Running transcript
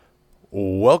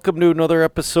Welcome to another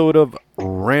episode of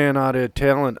Ran Out of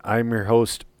Talent. I'm your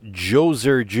host, Joe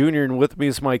Zer Jr., and with me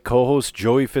is my co-host,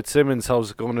 Joey Fitzsimmons.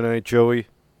 How's it going tonight, Joey?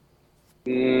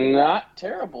 Not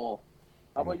terrible.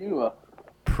 How about you?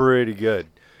 Pretty good.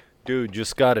 Dude,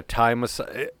 just got a Thai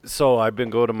massage. So I've been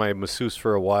going to my masseuse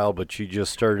for a while, but she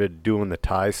just started doing the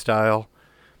Thai style.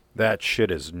 That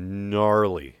shit is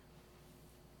gnarly.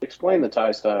 Explain the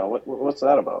Thai style. What's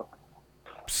that about?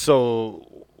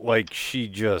 So, like, she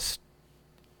just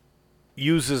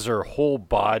uses her whole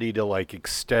body to, like,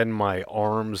 extend my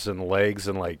arms and legs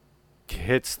and, like,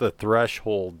 hits the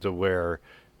threshold to where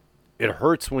it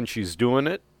hurts when she's doing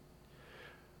it,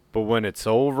 but when it's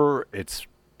over, it's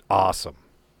awesome.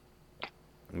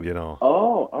 You know.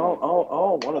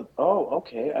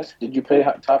 Okay. Did you pay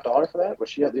top dollar for that? Was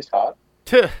she at least hot?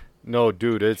 No,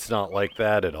 dude, it's not like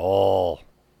that at all.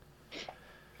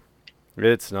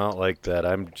 It's not like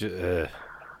that.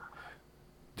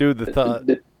 Dude,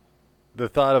 the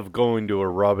thought of going to a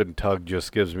rub and tug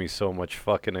just gives me so much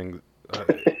fucking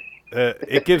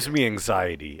it gives me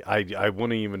anxiety. I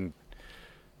wouldn't even.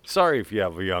 Sorry if you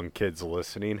have young kids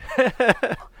listening.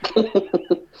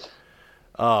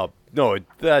 No,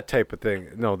 that type of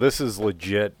thing. No, this is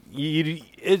legit.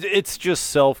 It's just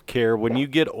self-care. When you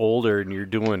get older and you're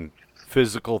doing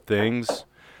physical things,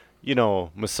 you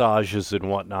know, massages and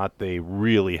whatnot, they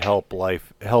really help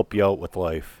you out with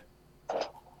life.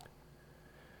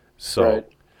 So, Right.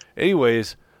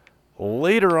 anyways,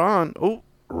 later on,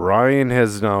 Ryan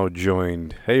has now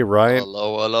joined. Hey, Ryan.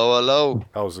 Hello.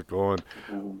 How's it going?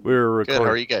 We were recording. Good,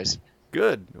 how are you guys?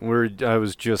 Good. I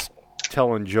was just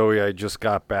telling Joey I just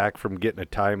got back from getting a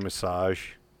Thai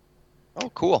massage. Oh,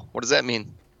 cool. What does that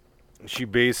mean? She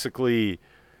basically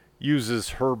uses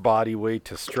her body weight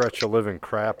to stretch the living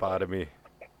crap out of me.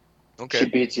 Okay. She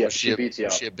beats you. Was She beats you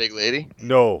was up. she a big lady?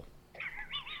 No.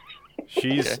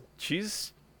 She's Okay.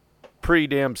 she's pretty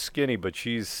damn skinny, but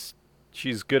she's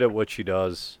good at what she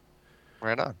does.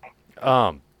 Right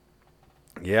on.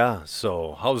 Yeah,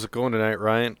 so how's it going tonight,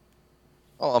 Ryan?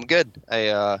 Oh, I'm good.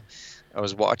 I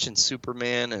was watching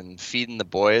Superman and feeding the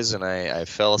boys, and I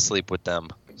fell asleep with them.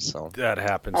 So That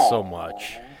happens so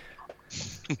much.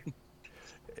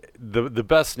 The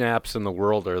best naps in the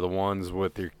world are the ones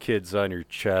with your kids on your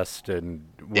chest and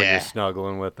when Yeah. you're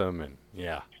snuggling with them, and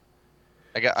yeah.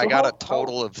 I got a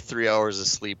total of 3 hours of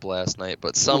sleep last night,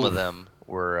 but some of them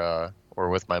were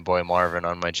with my boy Marvin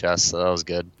on my chest, so that was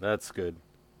good. That's good.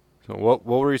 So what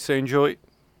were you saying, Joey?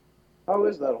 How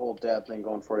is that whole dad thing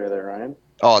going for you there, Ryan?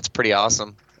 Oh, it's pretty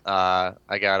awesome. I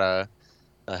got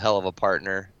a hell of a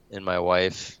partner in my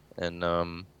wife, and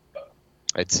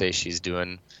I'd say she's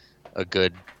doing a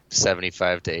good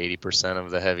 75 to 80%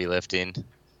 of the heavy lifting,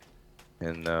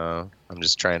 and I'm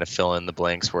just trying to fill in the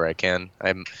blanks where I can.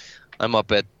 I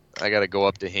got to go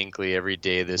up to Hinckley every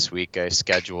day this week. I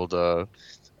scheduled a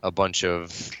bunch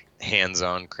of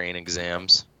hands-on crane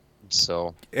exams,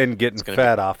 so And getting gonna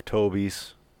fat off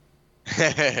Toby's.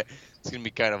 it's gonna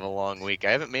be kind of a long week.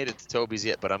 I haven't made it to Toby's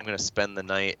yet, but I'm gonna spend the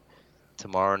night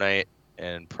tomorrow night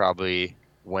and probably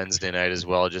Wednesday night as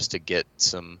well, just to get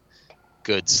some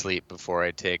good sleep before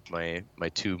I take my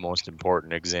two most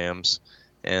important exams.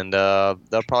 And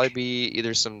that'll probably be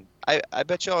either some. I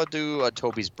bet you I'll do a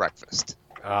Toby's breakfast.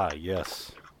 Ah,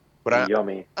 yes. But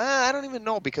Yummy. I don't even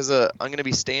know because I'm gonna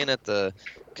be staying at the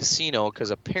casino because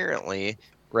apparently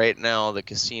right now the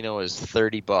casino is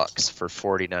 $30 for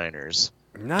 49ers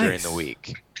Nice. during the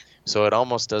week. So it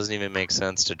almost doesn't even make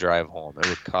sense to drive home. It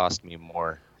would cost me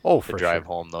more Oh, to for drive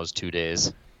sure. home those 2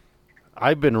 days.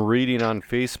 I've been reading on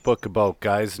Facebook about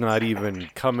guys not even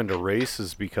coming to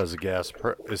races because the gas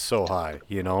is so high,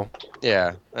 you know?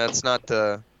 Yeah, it's not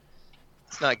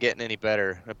getting any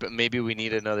better. But maybe we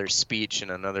need another speech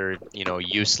and another,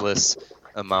 useless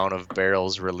amount of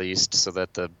barrels released so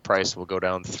that the price will go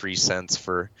down 3 cents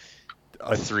for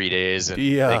 3 days, and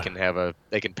Yeah.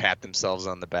 they can pat themselves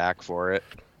on the back for it.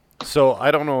 So I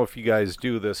don't know if you guys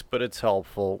do this, but it's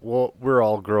helpful. Well, we're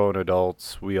all grown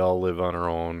adults. We all live on our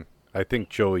own. I think,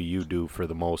 Joey, you do for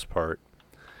the most part.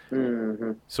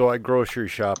 Mm-hmm. So I grocery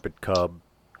shop at Cub.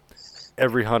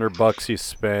 Every $100 you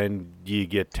spend, you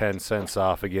get 10 cents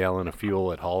off a gallon of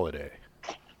fuel at Holiday.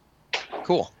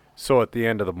 Cool. So at the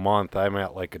end of the month, I'm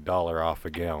at like $1 off a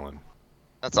gallon.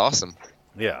 That's awesome.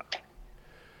 Yeah.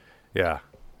 Yeah.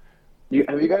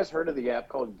 Have you guys heard of the app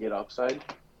called Get Upside?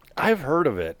 I've heard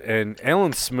of it, and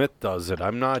Alan Smith does it.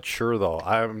 I'm not sure, though.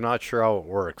 I'm not sure how it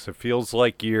works. It feels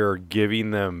like you're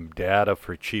giving them data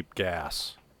for cheap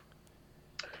gas.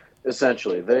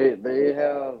 Essentially, they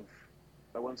have,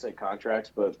 I wouldn't say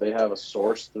contracts, but they have a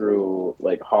source through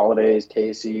like Holidays,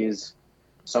 Casey's,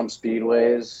 some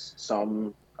speedways,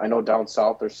 some I know down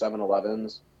south there's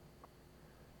 7-Elevens,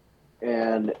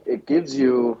 and it gives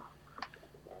you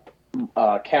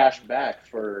cash back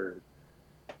for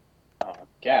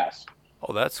gas.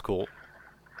 Oh, that's cool.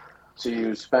 So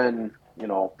you spend,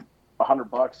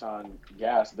 $100 on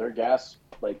gas. Their gas,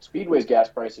 like Speedway's gas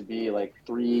price would be like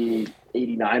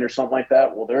 $3.89 or something like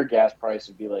that. Well, their gas price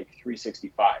would be like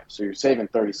 $3.65. So you're saving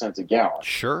 30 cents a gallon,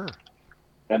 Sure.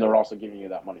 and they're also giving you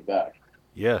that money back.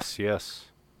 Yes, yes.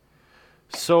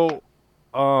 So,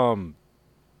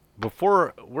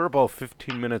 before we're about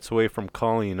 15 minutes away from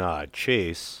calling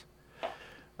Chase,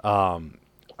 I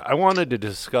wanted to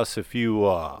discuss a few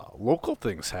local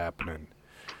things happening.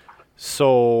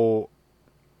 So,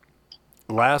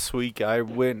 last week I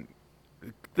went.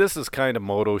 This is kind of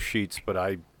moto sheets, but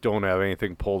I don't have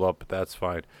anything pulled up, but that's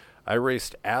fine. I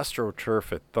raced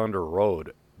AstroTurf at Thunder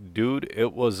Road. Dude,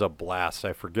 it was a blast.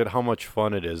 I forget how much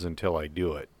fun it is until I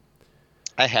do it.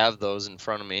 I have those in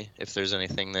front of me if there's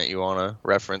anything that you want to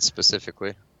reference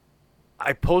specifically.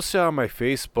 I posted on my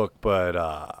Facebook, but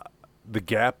the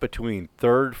gap between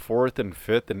third, fourth, and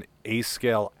fifth in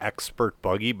A-scale expert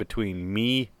buggy between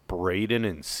me, Braden,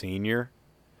 and Senior.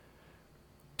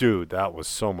 Dude, that was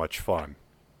so much fun.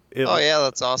 Oh, yeah,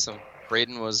 that's awesome.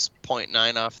 Braden was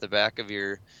 0.9 off the back of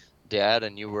your dad,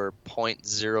 and you were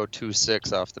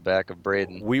 0.026 off the back of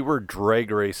Braden. We were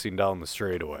drag racing down the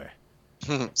straightaway.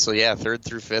 So, yeah, third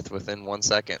through fifth within 1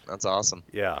 second. That's awesome.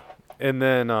 Yeah. And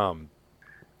then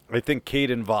I think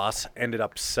Caden Voss ended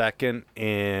up second,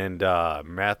 and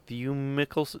Matthew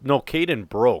Mickelson. No, Caden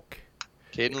broke.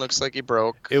 Caden looks like he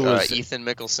broke. It was Ethan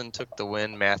Mickelson took the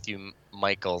win. Matthew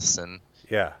Michelson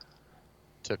Yeah.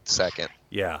 took second.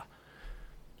 Yeah.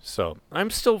 So I'm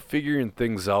still figuring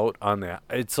things out on that.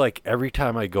 It's like every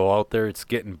time I go out there, it's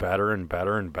getting better and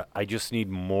better, and I just need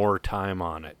more time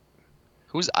on it.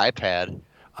 Who's iPad?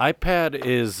 iPad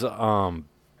is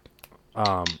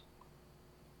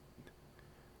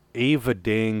Ava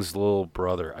Dang's little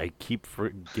brother. I keep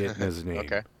forgetting his name.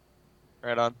 Okay.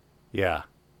 Right on. Yeah.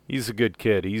 He's a good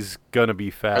kid. He's gonna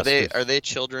be fast. Are they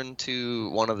children to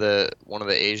one of the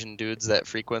Asian dudes that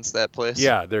frequents that place?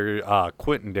 Yeah, they're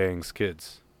Quentin Dang's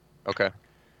kids. Okay.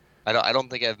 I don't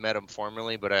think I've met them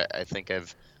formally, but I think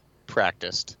I've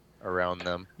practiced around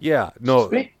them. Yeah,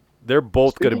 no, they're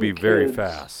both gonna be speaking of very kids-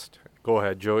 fast. Go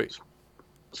ahead, Joey.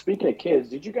 Speaking of kids,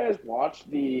 did you guys watch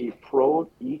the Pro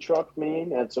E-Truck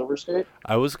main at Silver State?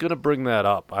 I was gonna bring that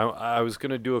up. I was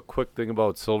gonna do a quick thing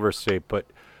about Silver State, but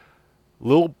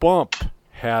Lil Bump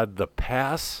had the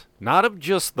pass, not of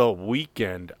just the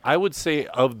weekend, I would say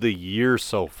of the year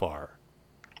so far.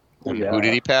 And Yeah. who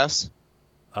did he pass?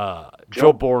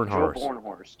 Joe Bornhorst. Joe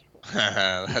Bornhorst.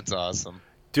 That's awesome.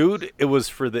 Dude, it was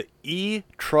for the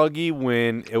E-Truggy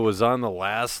win. It was on the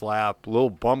last lap. Lil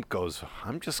Bump goes,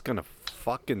 I'm just going to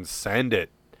fucking send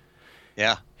it.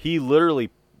 Yeah. He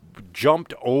literally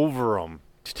jumped over him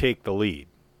to take the lead.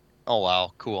 Oh,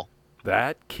 wow. Cool.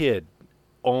 That kid,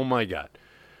 oh my God.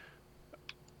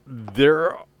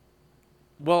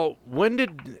 When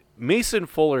did Mason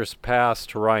Fuller's pass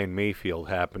to Ryan Mayfield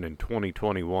happen in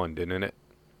 2021, didn't it?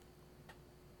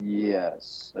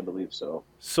 Yes, I believe so.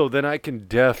 So then I can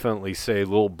definitely say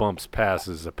Lil Bump's pass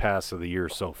is the pass of the year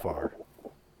so far.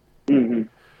 Mm-hmm.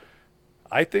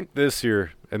 I think this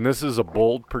year, and this is a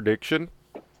bold prediction,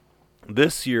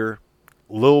 this year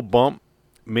Lil Bump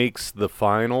makes the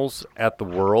finals at the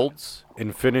Worlds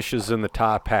and finishes in the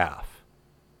top half.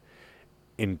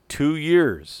 In 2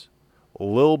 years,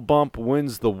 Lil Bump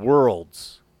wins the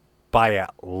Worlds by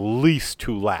at least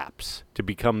 2 laps to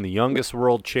become the youngest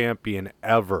world champion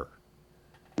ever.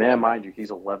 Man, mind you,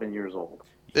 he's 11 years old.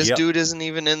 This Yep. dude isn't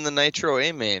even in the Nitro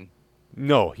A main.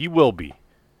 No, he will be.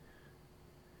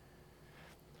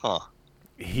 Huh.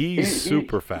 He's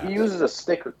super fast. He uses a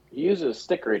stick. He uses a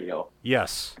stick radio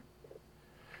Yes.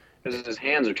 because his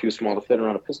hands are too small to fit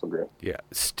around a pistol grip. Yeah.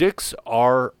 Sticks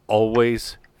are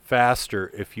always faster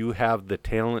if you have the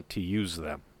talent to use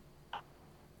them.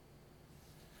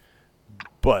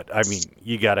 But, I mean,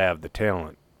 you got to have the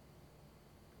talent.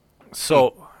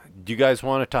 So, do you guys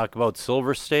want to talk about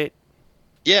Silver State?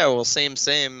 Yeah, well, same.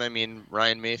 I mean,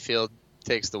 Ryan Mayfield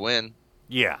takes the win.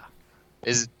 Yeah.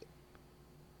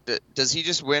 Does he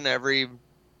just win every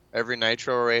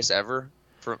Nitro race ever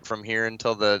from here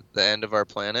until the end of our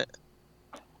planet?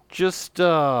 Just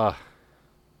until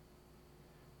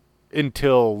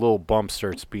Lil Bump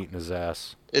starts beating his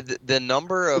ass. The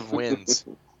number of wins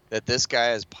that this guy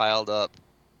has piled up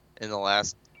in the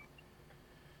last,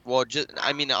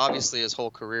 obviously his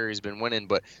whole career he's been winning,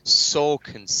 but so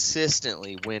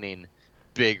consistently winning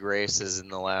big races in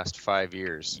the last 5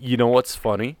 years. You know what's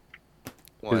funny?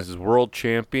 What? His world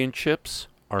championships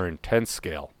are in 10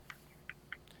 scale.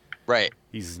 Right.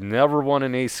 He's never won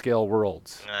an A scale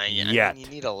worlds Yeah, yet. I mean,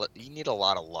 you need a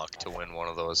lot of luck to win one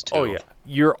of those too. Oh yeah,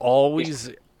 you're always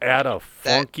at a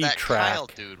funky that track. Kyle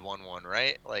dude won one,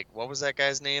 right? Like, what was that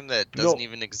guy's name that doesn't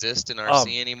even exist in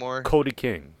RC anymore? Cody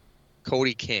King.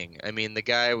 Cody King. I mean, the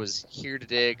guy was here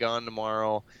today, gone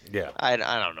tomorrow. Yeah. I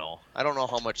don't know. I don't know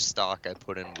how much stock I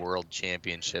put in world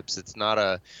championships. It's not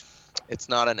an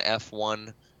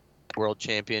F1 world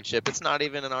championship. It's not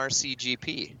even an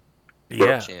RCGP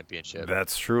world championship.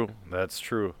 That's true. That's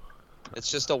true.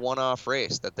 It's just a one-off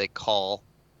race that they call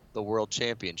the world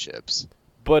championships.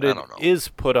 But it is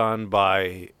put on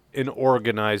by an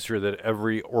organizer that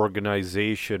every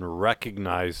organization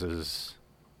recognizes.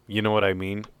 You know what I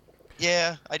mean?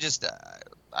 Yeah, I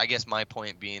guess my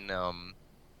point being,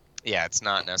 it's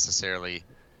not necessarily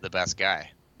the best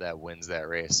guy that wins that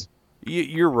race.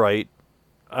 You're right.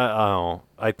 I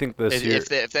think this year...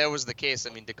 If that was the case, I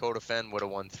mean, Dakota Fenn would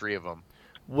have won 3 of them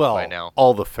by now.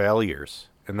 All the failures,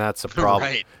 and that's a problem.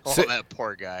 Right. That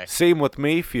poor guy. Same with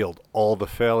Mayfield, all the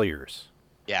failures.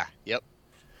 Yeah, yep.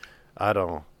 I don't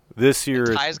know. This year...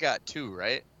 And Ty's got 2,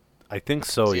 right? I think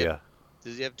so, yeah.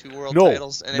 Does he have 2 world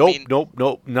titles? And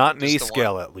Nope. Not an A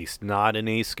scale, at least. Not an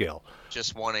A scale.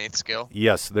 Just 1/8 scale?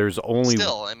 Yes, there's only...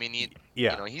 Still, I mean,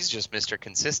 he's just Mr.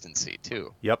 Consistency,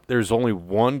 too. Yep, there's only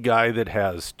one guy that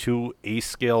has 2 A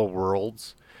scale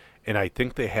worlds, and I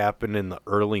think they happened in the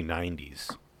early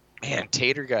 90s. Man,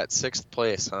 Tater got 6th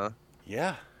place, huh?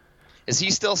 Yeah. Is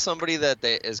he still somebody that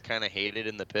is kind of hated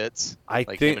in the pits? Him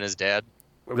and his dad?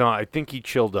 No, I think he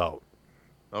chilled out.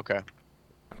 Okay.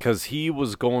 Because he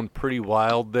was going pretty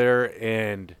wild there,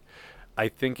 and I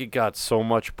think it got so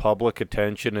much public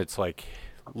attention. It's like,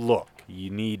 look, you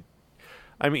need...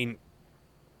 I mean,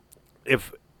 a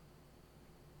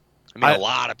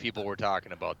lot of people were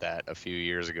talking about that a few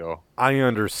years ago. I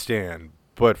understand,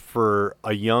 but for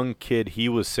a young kid, he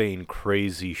was saying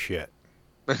crazy shit.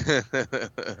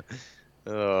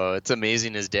 Oh, it's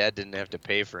amazing his dad didn't have to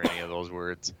pay for any of those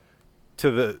words. To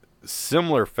the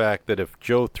similar fact that if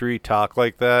Joe 3 talked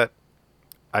like that,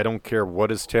 I don't care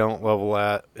what his talent level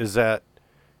is at,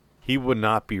 he would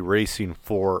not be racing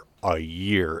for a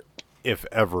year, if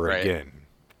ever again.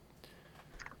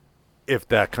 If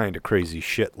that kind of crazy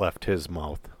shit left his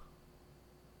mouth.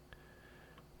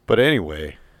 But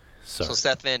anyway. So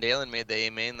Seth Van Dalen made the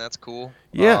A-Main. That's cool.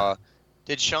 Yeah.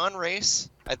 Did Sean race?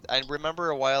 I remember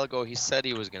a while ago he said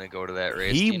he was going to go to that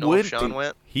race. Do you know if Sean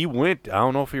went? He went. I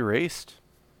don't know if he raced.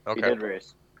 Okay. He did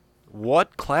race.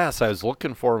 What class? I was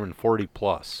looking for him in 40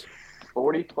 plus.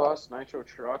 40 plus nitro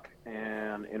truck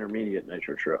and intermediate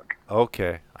nitro truck.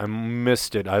 Okay, I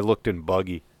missed it. I looked in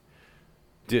buggy.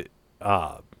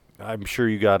 I'm sure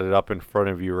you got it up in front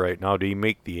of you right now. Did he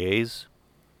make the A's?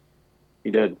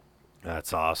 He did.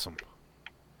 That's awesome.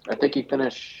 I think he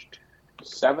finished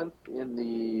 7th in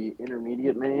the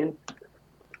intermediate main,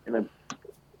 and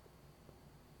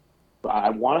I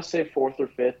want to say 4th or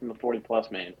 5th in the 40 plus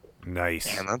main.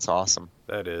 Nice. Man, that's awesome.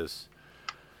 That is.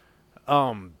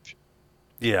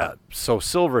 Yeah, so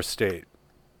Silver State.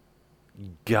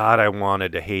 God, I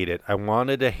wanted to hate it. I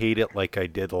wanted to hate it like I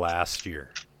did last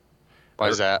year. Why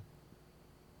is that?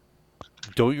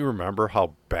 Don't you remember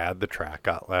how bad the track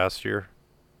got last year?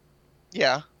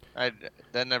 Yeah.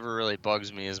 That never really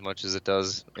bugs me as much as it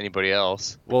does anybody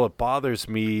else. Well, it bothers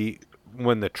me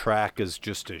when the track is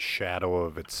just a shadow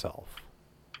of itself.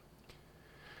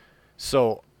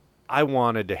 So I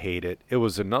wanted to hate it. It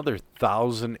was another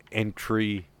 1,000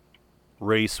 entry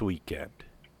race weekend.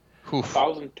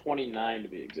 1,029 to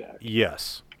be exact.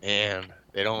 Yes. And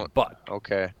they don't.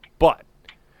 But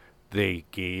they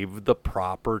gave the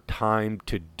proper time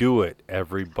to do it.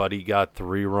 Everybody got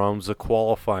 3 rounds of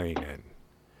qualifying in.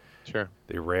 Sure.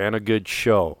 They ran a good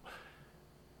show.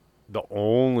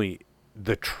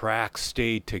 The track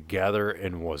stayed together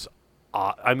and was,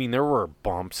 I mean, there were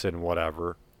bumps and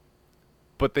whatever,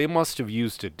 but they must have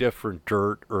used a different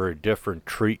dirt or a different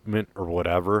treatment or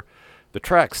whatever. The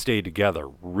track stayed together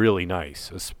really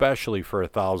nice, especially for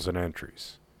 1,000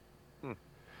 entries.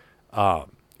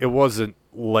 It wasn't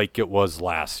like it was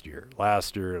last year.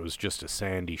 Last year it was just a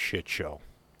sandy shit show.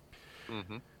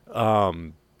 Mm-hmm.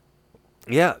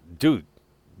 Yeah, dude,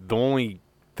 the only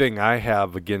thing I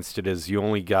have against it is you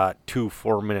only got 2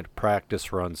 4-minute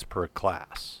practice runs per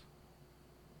class.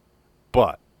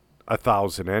 But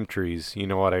 1,000 entries, you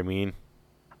know what I mean?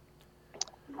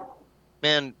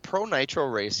 Man, Pro Nitro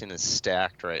racing is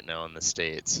stacked right now in the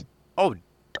States. Oh,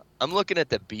 I'm looking at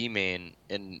the B main,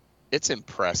 and it's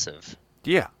impressive.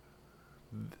 Yeah.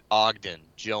 Ogden,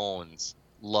 Jones,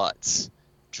 Lutz,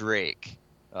 Drake,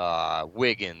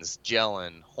 Wiggins,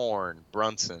 Jellin, Horn,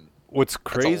 Brunson. What's That's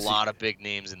crazy? a lot of big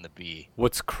names in the B.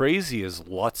 What's crazy is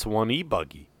Lutz won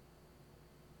e-buggy.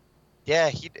 Yeah,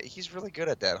 he's really good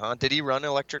at that, huh? Did he run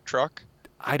electric truck?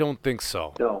 I don't think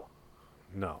so.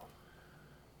 No.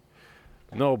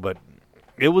 No, but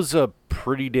it was a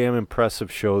pretty damn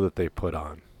impressive show that they put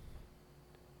on.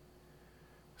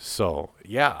 So,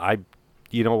 yeah,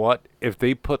 you know what? If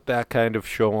they put that kind of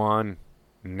show on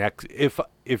if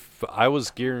I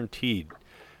was guaranteed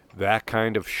that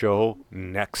kind of show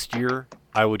next year,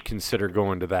 I would consider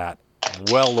going to that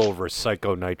well over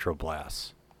Psycho Nitro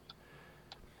Blast.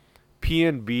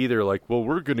 PNB, they're like, well,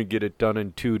 we're going to get it done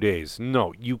in 2 days.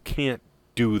 No, you can't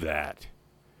do that.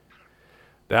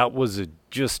 That was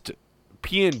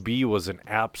PNB was an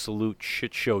absolute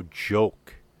shit show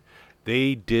joke.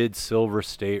 They did Silver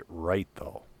State right,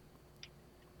 though.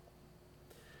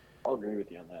 I'll agree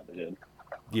with you on that. They did.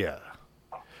 Yeah.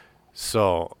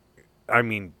 So, I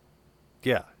mean,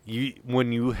 yeah,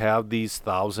 when you have these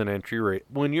 1,000 entry rate,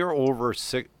 when you're over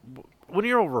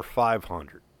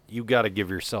 500, you got to give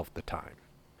yourself the time.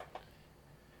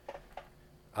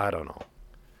 I don't know.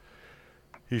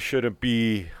 You shouldn't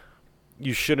be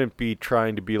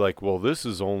trying to be like, well, this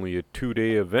is only a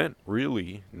 2-day event,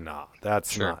 really. Nah,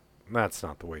 that's not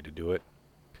the way to do it.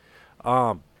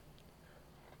 One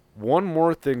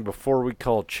more thing before we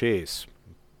call Chase.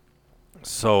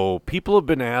 So people have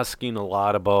been asking a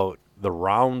lot about the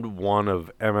round 1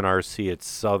 of MNRC at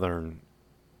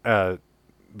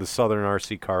the Southern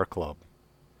RC Car Club.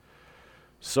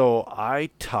 So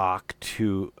I talked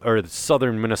to, or the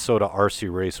Southern Minnesota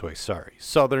RC Raceway,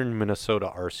 Southern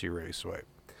Minnesota RC Raceway.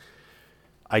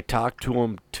 I talked to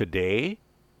them today,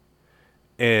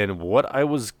 and what I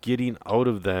was getting out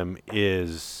of them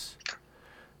is,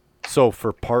 so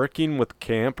for parking with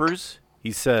campers,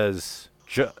 he says,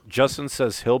 Justin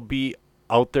says he'll be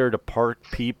out there to park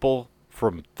people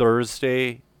from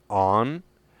Thursday on,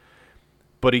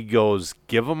 but he goes,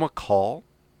 give them a call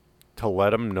to let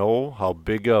them know how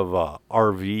big of a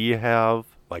RV you have,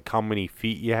 like how many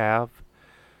feet you have,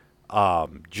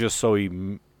 just so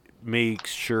he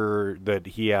makes sure that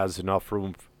he has enough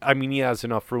room. He has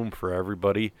enough room for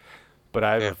everybody, but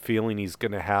I have a feeling he's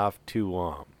going to have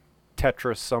to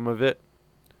Tetris some of it.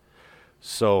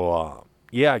 So,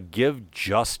 give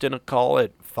Justin a call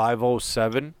at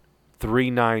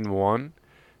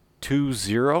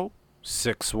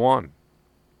 507-391-2061.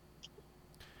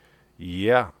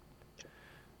 Yeah.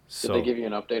 Did they give you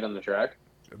an update on the track?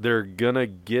 They're going to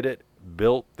get it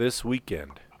built this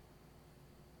weekend.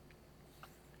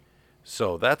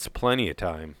 So that's plenty of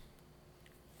time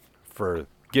for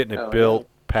getting it built,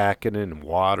 packing it, and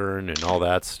watering and all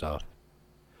that stuff.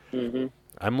 Mm-hmm.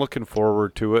 I'm looking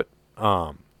forward to it.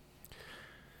 I'm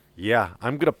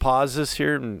going to pause this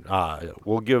here, and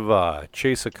we'll give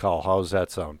Chase a call. How's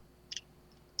that sound?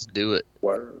 Let's do it.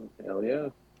 Hell yeah.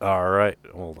 All right.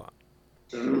 Hold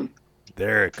on.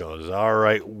 There it goes. All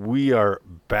right. We are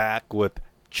back with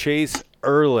Chase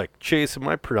Ehrlich. Chase,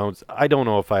 I don't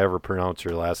know if I ever pronounced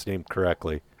your last name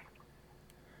correctly.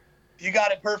 You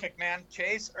got it perfect, man.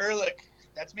 Chase Ehrlich.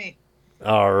 That's me.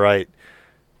 All right.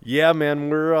 Yeah, man.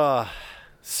 We're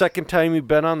second time you've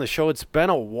been on the show. It's been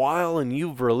a while, and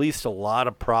you've released a lot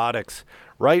of products.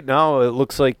 Right now, it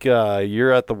looks like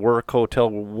you're at the work hotel.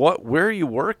 Where are you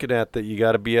working at that you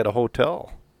got to be at a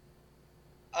hotel?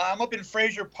 I'm up in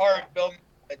Fraser Park building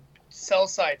a cell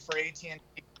site for AT&T.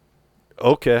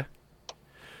 Okay.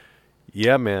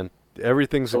 Yeah, man.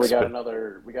 Everything's so we got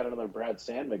another Brad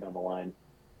Sandvig on the line.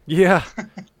 Yeah.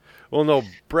 Well, no,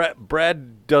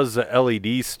 Brad does the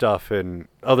LED stuff and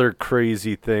other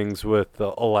crazy things with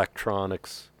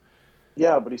electronics.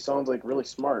 Yeah, but he sounds like really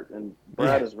smart, and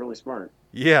Brad is really smart.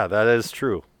 Yeah, that is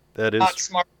true. That is not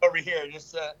smart over here.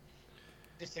 Just a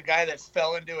guy that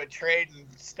fell into a trade and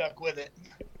stuck with it.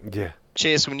 Yeah.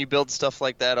 Chase, when you build stuff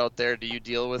like that out there, do you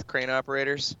deal with crane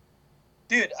operators?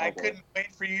 Dude, I couldn't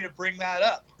wait for you to bring that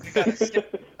up.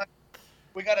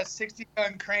 We got a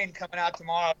 60-ton crane coming out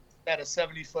tomorrow at a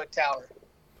 70-foot tower.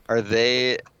 Are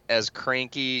they as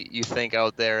cranky, you think,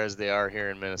 out there as they are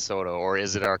here in Minnesota, or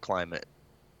is it our climate?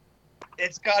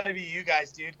 It's got to be you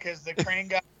guys, dude, because the crane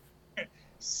guys are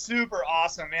super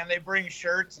awesome, man. They bring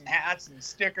shirts and hats and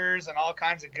stickers and all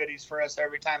kinds of goodies for us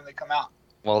every time they come out.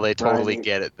 Well, they totally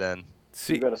get it then.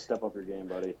 You got to step up your game,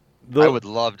 buddy. I would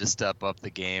love to step up the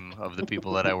game of the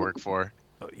people that I work for.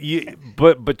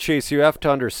 But Chase, you have to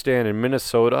understand, in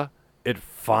Minnesota, it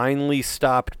finally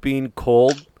stopped being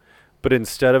cold, but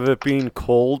instead of it being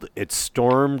cold, it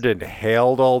stormed and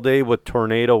hailed all day with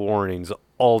tornado warnings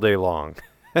all day long.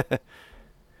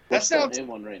 That sounds in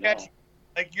one right now.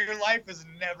 like your life is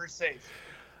never safe.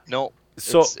 No.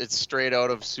 So it's straight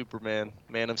out of Superman,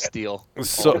 Man of Steel.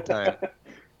 So- all the time.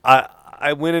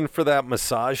 I went in for that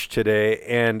massage today,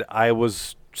 and I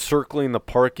was circling the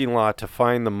parking lot to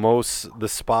find the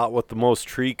spot with the most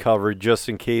tree cover, just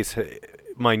in case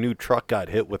my new truck got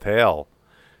hit with hail.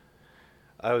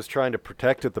 I was trying to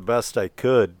protect it the best I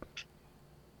could.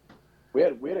 We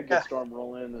had a good storm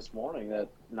roll in this morning that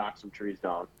knocked some trees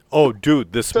down. Oh,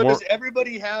 dude, So does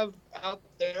everybody have out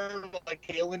there like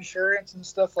hail insurance and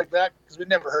stuff like that? Because we've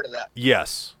never heard of that.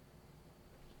 Yes.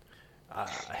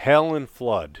 Hail and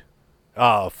flood.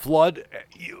 Flood,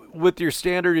 with your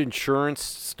standard insurance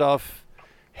stuff,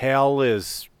 hail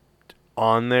is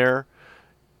on there.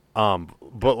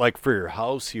 But like for your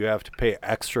house, you have to pay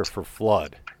extra for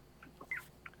flood,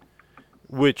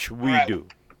 which we Right. do.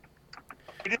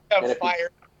 We didn't have fire.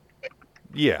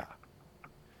 Yeah.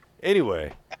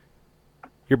 Anyway,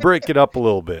 you're breaking up a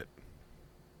little bit.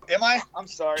 Am I? I'm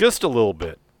sorry. Just a little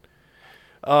bit.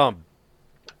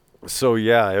 So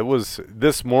yeah, it was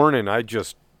this morning. I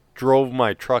just drove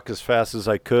my truck as fast as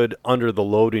I could under the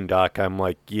loading dock. I'm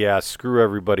like, yeah, screw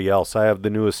everybody else. I have the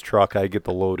newest truck. I get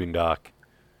the loading dock.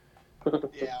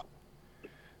 Yeah.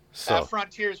 So That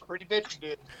Frontier's pretty bitchy,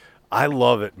 dude. I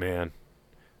love it, man.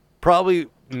 Probably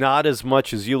not as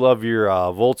much as you love your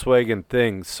Volkswagen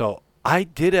thing. So I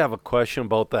did have a question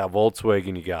about that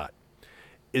Volkswagen you got.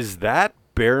 Is that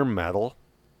bare metal?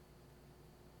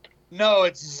 No,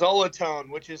 it's Zolatone,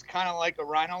 which is kind of like a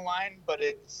Rhino line, but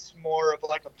it's more of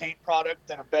like a paint product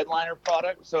than a bed liner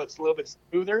product, so it's a little bit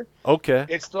smoother. Okay.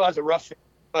 It still has a rough fit,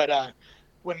 but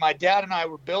when my dad and I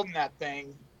were building that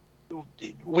thing,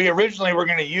 we originally were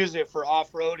going to use it for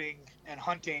off-roading and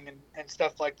hunting and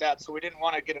stuff like that, so we didn't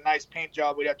want to get a nice paint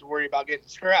job. We'd have to worry about getting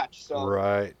scratched. So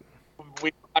Right.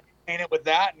 we paint it with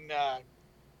that, and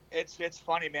it's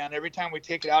funny, man. Every time we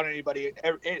take it out,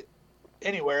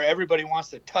 anywhere, everybody wants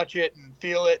to touch it and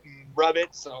feel it and rub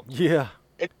it. So Yeah.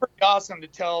 it's pretty awesome to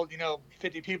tell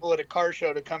 50 people at a car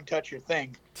show to come touch your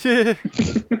thing. That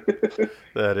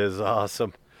is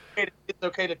awesome. It's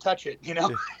okay to touch it,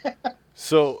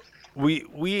 So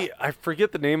I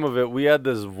forget the name of it. We had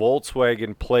this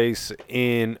Volkswagen place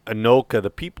in Anoka. The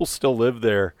people still live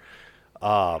there,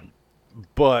 but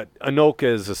Anoka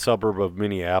is a suburb of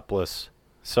Minneapolis.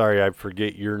 Sorry, I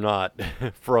forget you're not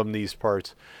from these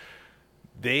parts.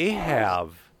 They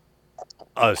have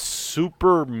a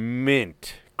super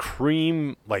mint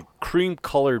cream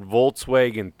colored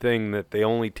Volkswagen thing that they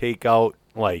only take out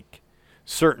like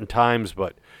certain times,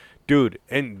 but dude,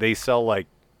 and they sell like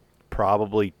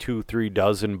probably 2-3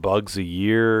 dozen bugs a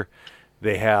year.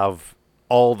 They have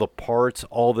all the parts,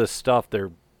 all this stuff.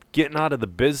 They're getting out of the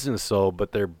business though,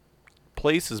 but their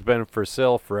place has been for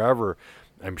sale forever.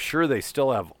 I'm sure they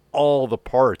still have all the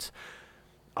parts.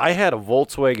 I had a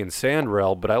Volkswagen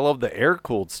Sandrail, but I love the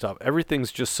air-cooled stuff.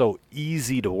 Everything's just so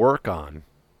easy to work on.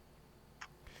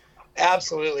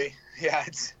 Absolutely. Yeah,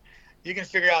 you can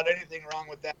figure out anything wrong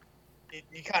with that.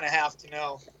 You kind of have to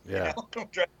know. Yeah. Don't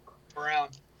drive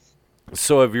around.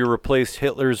 So have you replaced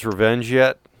Hitler's Revenge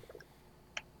yet?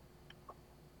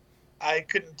 I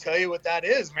couldn't tell you what that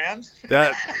is, man.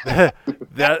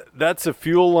 That's a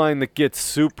fuel line that gets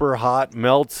super hot,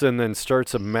 melts, and then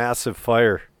starts a massive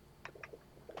fire.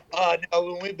 No,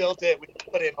 when we built it, we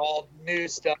put in all new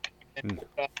stuff. And,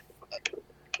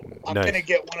 I'm Nice. going to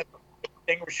get one of the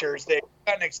extinguishers. They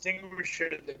got an extinguisher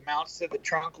that mounts to the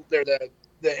trunk, or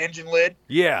the engine lid,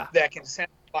 Yeah. that can send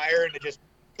fire and it just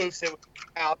poofs it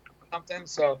out or something.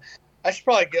 So I should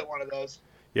probably get one of those.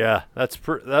 Yeah, that's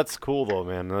cool though,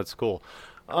 man. That's cool.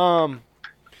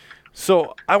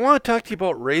 So I want to talk to you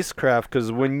about Racecraft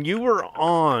because when you were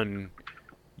on,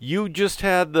 you just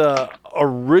had the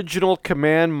original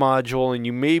command module and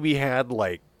you maybe had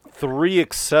like 3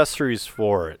 accessories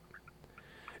for it.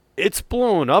 It's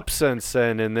blown up since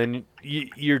then, and then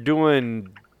you're doing,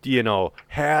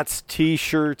 hats,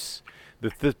 T-shirts,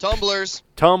 the Tumblers.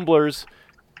 tumblers,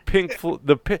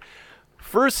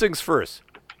 First things first.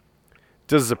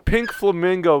 Does the pink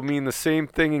flamingo mean the same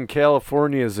thing in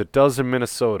California as it does in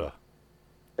Minnesota?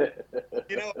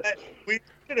 You know what? We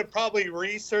should have probably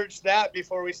researched that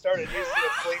before we started using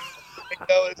the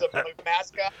flamingo as a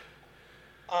mascot.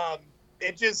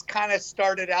 It just kind of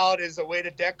started out as a way to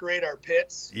decorate our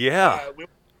pits. Yeah.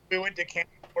 We went to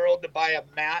Camping World to buy a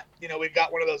mat. We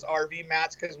got one of those RV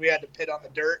mats because we had to pit on the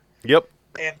dirt. Yep.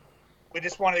 And we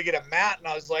just wanted to get a mat, and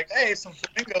I was like, hey, some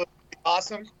flamingos would be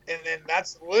awesome. And then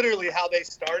that's literally how they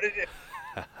started. It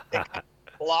kind of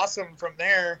blossomed from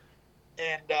there.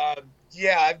 And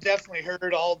yeah, I've definitely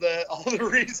heard all the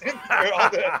reasons, or all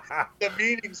the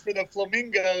meanings for the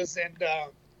flamingos. And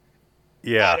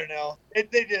Yeah. I don't know.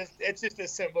 It's just a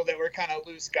symbol that we're kind of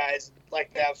loose guys and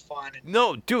like to have fun. And,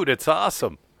 No, dude, it's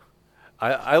awesome.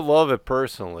 I love it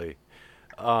personally.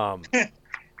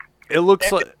 It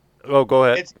looks like. Oh, go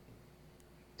ahead.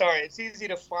 It's easy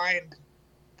to find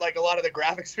like a lot of the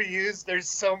graphics we use. There's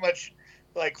so much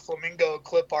like flamingo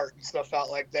clip art and stuff out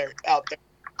there.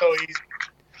 So easy.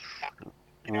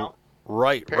 You know?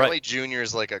 Right. Apparently,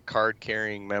 Junior's like a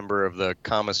card-carrying member of the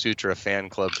Kama Sutra fan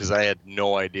club because I had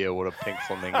no idea what a pink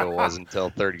flamingo was until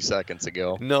 30 seconds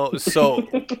ago. No, so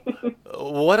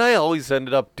what I always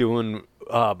ended up doing,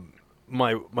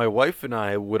 my wife and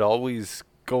I would always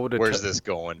go to. Where's this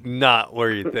going? Not where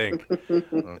you think.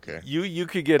 Okay. You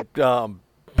could get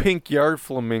pink yard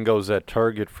flamingos at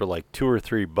Target for like $2 or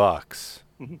 $3,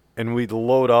 and we'd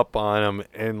load up on them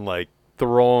and like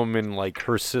throw them in like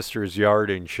her sister's yard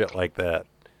and shit like that.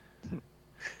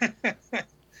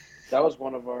 That was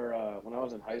one of our when I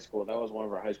was in high school. That was one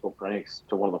of our high school pranks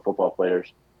to one of the football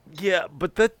players. Yeah,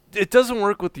 but it doesn't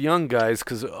work with the young guys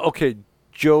because okay,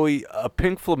 Joey, a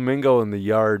pink flamingo in the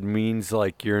yard means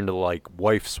like you're into like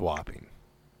wife swapping.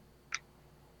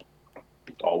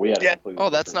 Oh, we had. Yeah. Oh,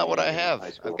 that's not what I in high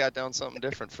have. school. I've got down something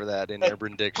different for that in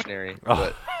Urban Dictionary.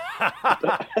 Oh.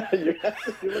 But You're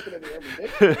looking at the Urban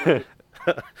Dictionary.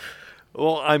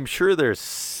 Well, I'm sure there's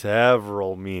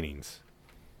several meanings.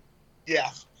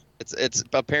 Yeah. it's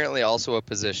apparently also a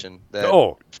position that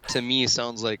Oh, to me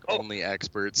sounds like only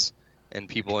experts and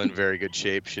people in very good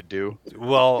shape should do.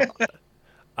 well,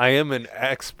 I am an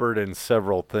expert in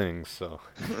several things, so.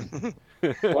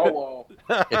 Whoa.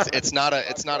 It's not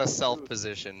a self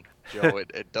position, Joe.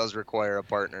 It does require a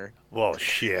partner. Well,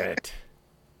 shit.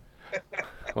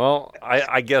 Well,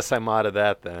 I guess I'm out of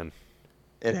that then.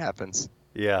 It happens.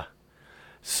 Yeah.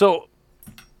 So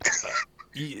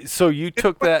you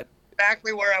took that.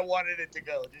 Exactly where I wanted it to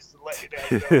go, just to let you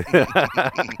guys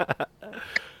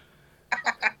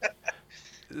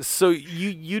know. So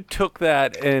you took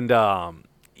that and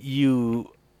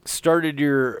you started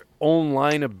your own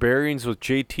line of bearings with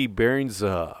JT Bearings,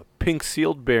 pink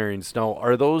sealed bearings. Now,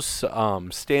 are those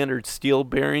standard steel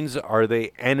bearings? Are they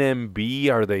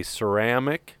NMB? Are they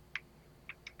ceramic?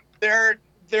 They're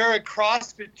a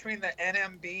cross between the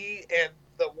NMB and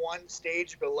the one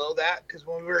stage below that, because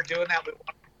when we were doing that, we wanted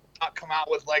to not come out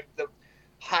with like the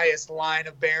highest line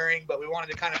of bearing, but we wanted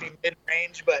to kind of be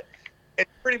mid-range. But it's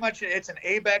pretty much it's an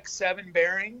ABEX 7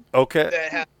 bearing Okay.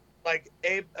 that has like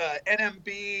a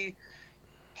NMB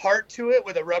part to it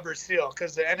with a rubber seal,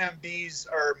 because the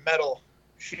NMBs are metal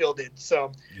shielded.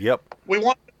 So Yep. we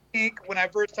wanted pink. When I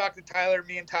first talked to Tyler,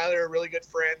 me and Tyler are really good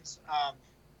friends,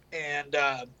 and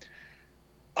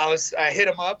I hit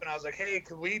him up and I was like, hey,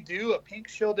 could we do a pink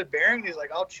shielded bearing? He's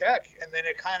like, I'll check. And then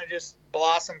it kind of just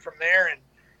blossomed from there, and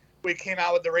we came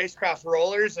out with the Racecraft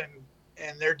rollers, and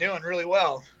they're doing really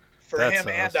well for That's him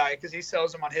and awesome. I, because he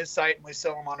sells them on his site and we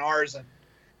sell them on ours, and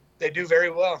they do very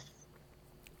well.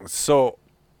 So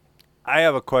I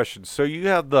have a question. So you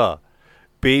have the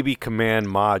Baby Command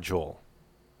module,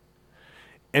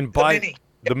 and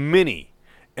the mini,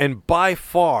 and by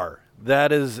far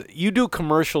that is, you do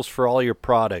commercials for all your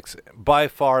products. By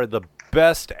far the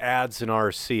best ads in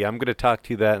RC. I'm going to talk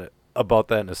to you about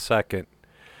that in a second.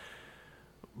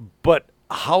 But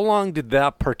how long did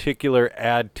that particular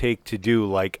ad take to do?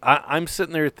 Like I'm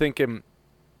sitting there thinking,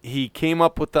 he came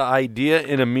up with the idea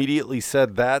and immediately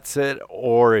said that's it,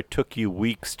 or it took you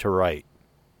weeks to write?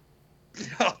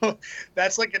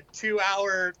 That's like a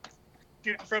 2-hour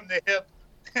shooting from the hip.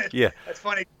 Yeah. That's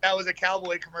funny. That was a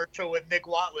Cowboy commercial with Nick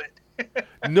Watlet.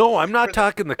 No, I'm not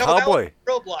talking the No, that was cowboy.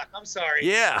 Roblox. I'm sorry.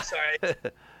 Yeah. I'm sorry.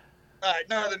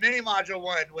 No, the mini module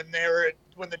one, when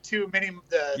the two mini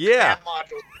Yeah. command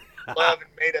modules love and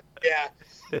made it.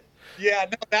 Yeah. Yeah,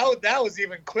 no, that was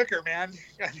even quicker, man.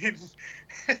 I mean,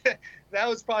 that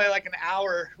was probably like an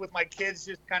hour with my kids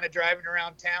just kind of driving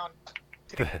around town,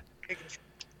 taking pictures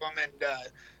of them, and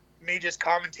me just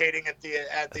commentating at the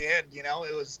end. You know,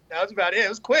 that was about it. It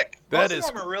was quick. Most of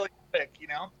them are really quick. You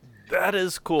know. That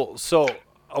is cool. So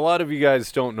a lot of you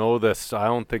guys don't know this. I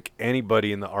don't think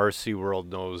anybody in the RC world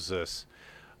knows this.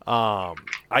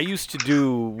 I used to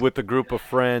do with a group of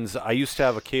friends, I used to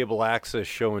have a cable access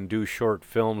show and do short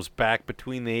films back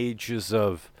between the ages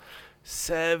of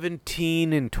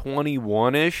 17 and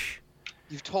 21-ish.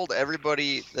 You've told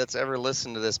everybody that's ever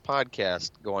listened to this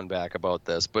podcast going back about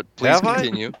this, but please Have I?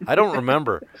 continue. I don't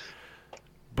remember.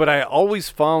 But I always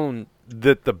found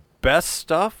that the best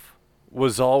stuff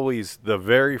was always the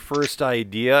very first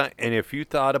idea, and if you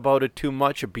thought about it too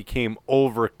much, it became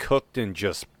overcooked and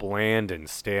just bland and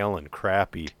stale and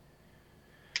crappy.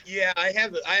 Yeah, I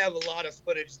have a lot of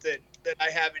footage that I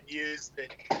haven't used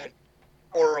that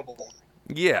horrible.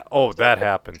 Yeah. Oh, that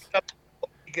happens.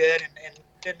 Good and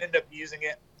didn't end up using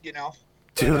it, you know.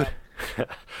 Dude,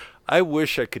 I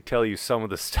wish I could tell you some of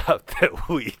the stuff that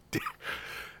we did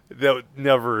that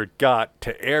never got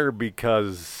to air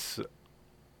because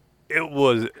it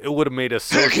would have made us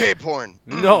so gay porn.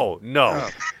 No. Oh.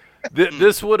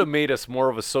 This would have made us more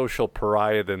of a social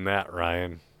pariah than that,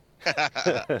 Ryan.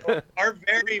 Our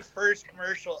very first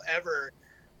commercial ever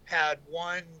had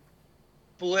one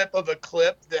blip of a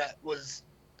clip that was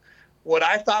what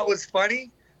I thought was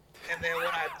funny, and then when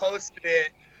I posted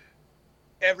it,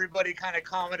 everybody kind of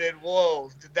commented, "Whoa,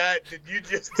 did you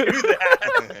just do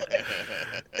that?"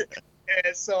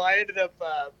 And so I ended up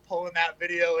pulling that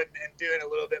video and doing a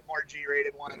little bit more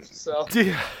G-rated ones. So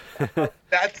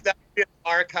that's in the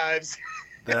archives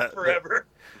forever.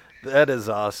 That is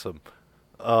awesome.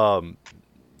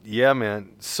 Yeah,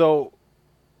 man. So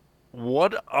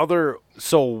what's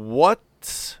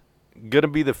gonna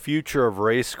be the future of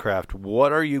Racecraft?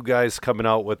 What are you guys coming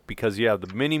out with? Because you have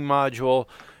the mini module,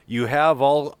 you have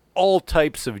all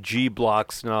types of G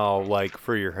blocks now, like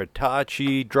for your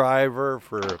Hitachi driver,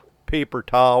 for paper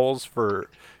towels, for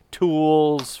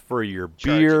tools, for your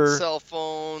beer, Charging cell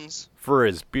phones. for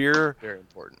his beer. Very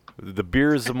important. The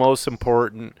beer is the most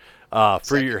important. For Second your is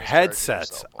charging your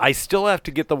headsets, cell phone. I still have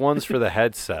to get the ones for the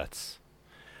headsets.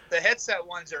 The headset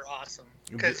ones are awesome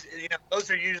because those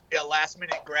are usually a last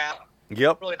minute grab.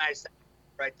 Yep. Really nice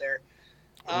right there.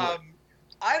 I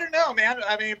don't know, man.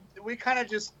 I mean, we kind of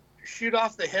just shoot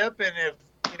off the hip, and if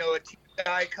a team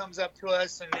guy comes up to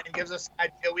us and gives us an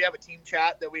idea, we have a team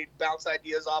chat that we bounce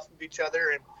ideas off of each other,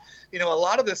 and a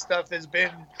lot of this stuff has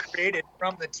been created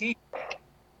from the team.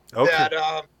 Okay.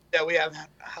 That we have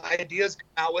ideas to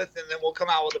come out with, and then we'll come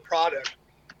out with a product.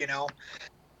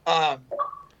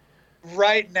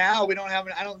 Right now we don't have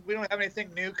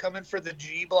anything new coming for the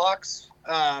G blocks.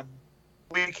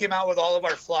 We came out with all of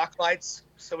our flock lights,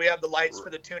 so we have the lights for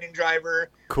the tuning driver,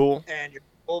 Cool. and your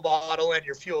fuel bottle and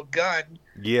your fuel gun.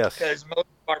 Yes. Because most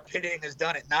of our pitting is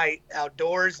done at night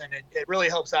outdoors, and it really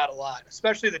helps out a lot,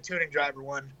 especially the tuning driver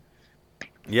one.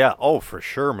 Yeah. Oh, for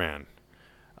sure, man.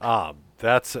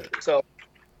 That's it. So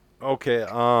Okay.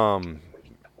 I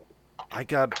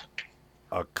got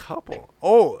a couple.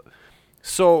 Oh,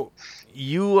 so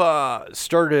you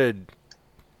started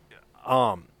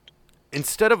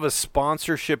instead of a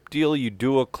sponsorship deal, you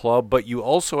do a club, but you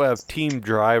also have team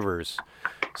drivers.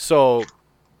 So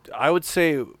I would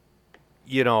say,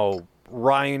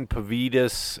 Ryan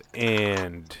Pavidis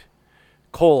and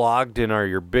Cole Ogden are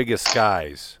your biggest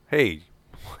guys. Hey,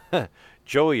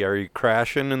 Joey, are you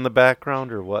crashing in the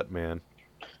background or what, man?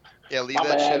 Yeah, leave My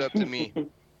that bad. shit up to me.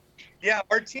 yeah,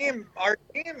 our team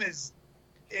is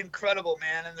incredible,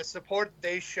 man, and the support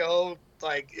they show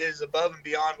is above and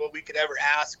beyond what we could ever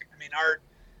ask. I mean,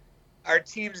 our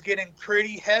team's getting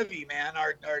pretty heavy, man.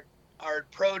 Our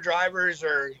pro drivers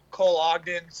are Cole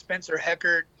Ogden, Spencer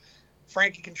Heckert,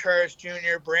 Frankie Contreras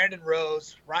Jr., Brandon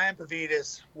Rose, Ryan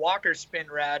Pavidis, Walker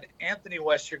Spinrad, Anthony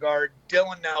Westergaard,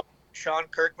 Dylan Nelson, Sean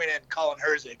Kirkman, and Colin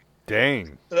Herzig.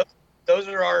 Dang. Those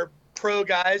are our pro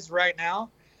guys right now.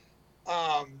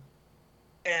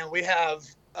 And we have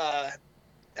a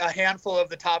handful of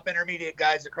the top intermediate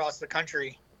guys across the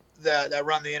country that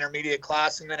run the intermediate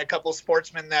class, and then a couple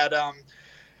sportsmen that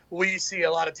we see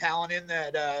a lot of talent in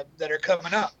that are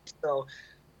coming up. So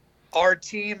our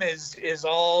team is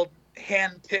all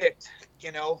hand-picked.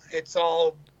 It's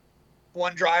all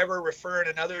one driver referring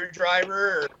another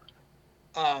driver,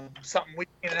 or something we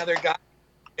need another guy,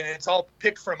 and it's all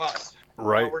picked from us.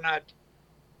 Right. We're not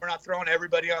throwing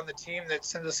everybody on the team that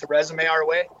sends us a resume our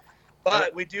way.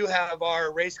 But we do have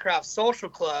our Racecraft Social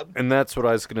Club. And that's what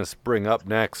I was going to bring up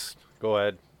next. Go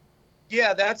ahead.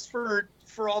 Yeah, that's for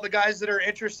all the guys that are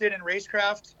interested in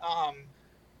Racecraft,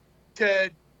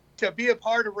 to be a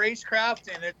part of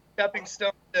Racecraft, and a stepping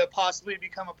stone to possibly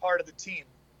become a part of the team.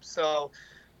 So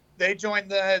they join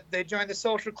the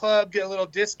social club, get a little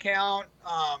discount,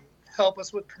 help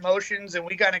us with promotions, and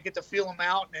we kind of get to feel them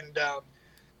out and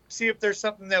see if there's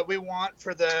something that we want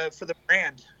for the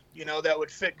brand, that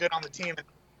would fit good on the team.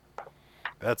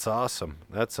 That's awesome.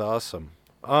 That's awesome.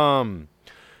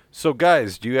 So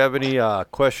guys, do you have any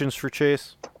questions for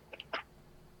Chase?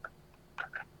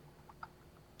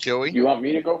 Joey? You want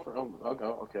me to go for? Oh, I'll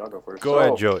go. Okay, I'll go first. Go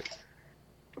ahead, Joey.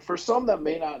 For some that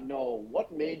may not know,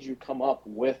 what made you come up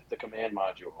with the command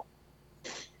module?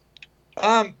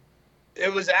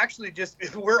 It was actually just,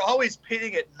 we're always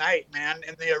pitting at night, man.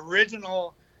 And the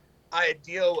original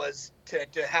idea was to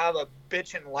have a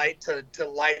bitchin' light to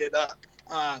light it up.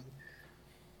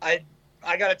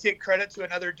 I got to take credit to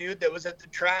another dude that was at the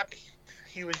track.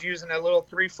 he was using a little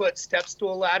 3-foot step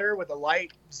stool ladder with a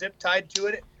light zip tied to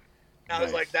it. And I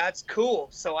was like, that's cool.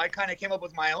 So I kind of came up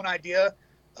with my own idea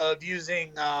of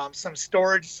using some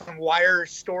wire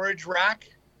storage rack.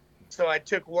 So I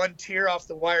took one tier off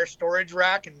the wire storage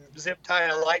rack and zip tied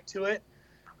a light to it.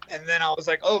 And then I was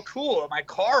like, oh, cool. My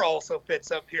car also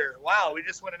fits up here. Wow, we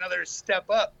just went another step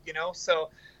up, So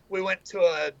we went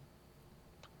to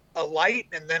a light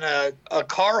and then a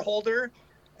car holder.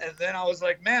 And then I was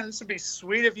like, man, this would be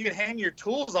sweet if you could hang your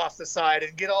tools off the side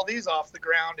and get all these off the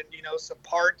ground and, some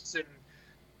parts and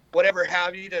whatever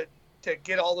have you to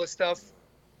get all this stuff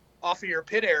off of your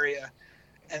pit area.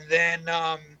 And then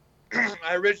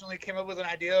I originally came up with an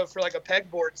idea for like a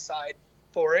pegboard side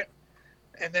for it.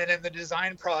 And then in the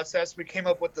design process, we came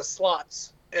up with the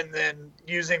slots and then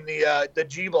using the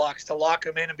G blocks to lock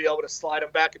them in and be able to slide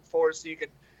them back and forth so you can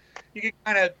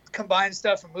kind of combine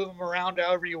stuff and move them around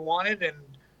however you wanted. And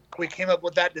we came up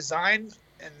with that design.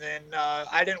 And then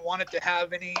I didn't want it to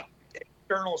have any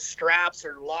external straps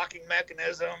or locking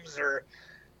mechanisms or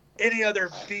any other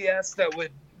BS that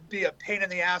would be a pain in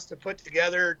the ass to put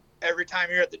together every time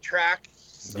you're at the track.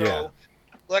 So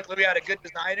luckily we had a good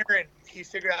designer and he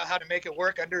figured out how to make it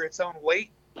work under its own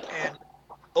weight and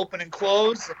open and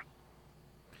close.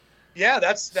 Yeah,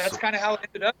 that's kind of how it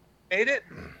ended up. Made it.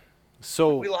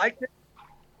 So we liked it.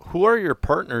 Who are your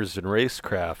partners in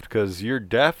Racecraft? Because you're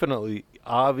definitely,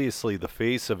 obviously, the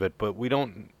face of it, but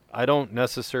I don't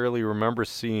necessarily remember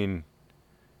seeing,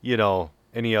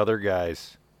 any other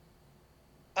guys.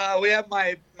 We have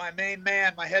my main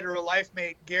man, my hetero life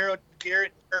mate, Garrett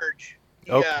Urge.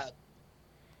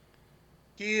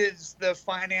 He is the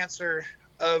financer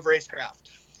of Racecraft.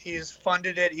 He's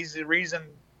funded it. He's the reason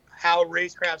how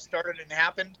Racecraft started and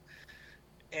happened.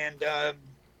 And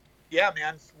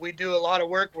man, we do a lot of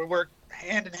work. We work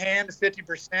hand in hand,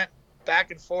 50%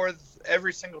 back and forth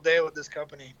every single day with this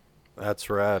company. That's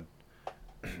rad.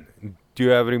 Do you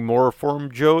have any more for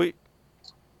him, Joey?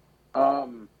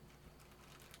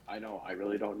 I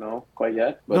really don't know quite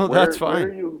yet. But no, that's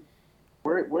fine.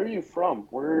 Where are you from?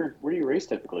 Where do you race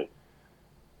typically?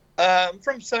 I'm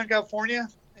from Southern California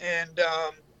and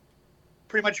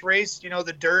pretty much raced,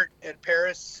 the dirt at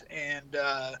Paris and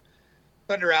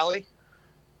Thunder Alley.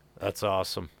 That's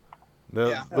awesome.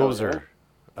 Those are,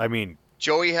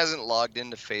 Joey hasn't logged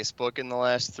into Facebook in the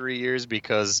last 3 years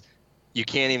because you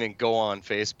can't even go on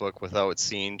Facebook without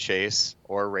seeing Chase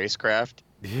or Racecraft.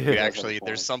 Yeah.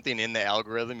 There's something in the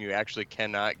algorithm. You actually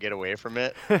cannot get away from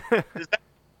it.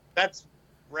 That's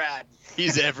rad.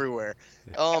 He's everywhere.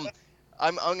 I'm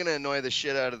gonna annoy the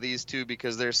shit out of these two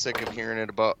because they're sick of hearing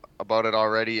it about it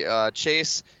already.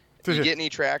 Chase, do you get any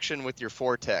traction with your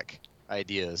Fortec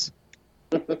ideas?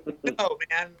 No,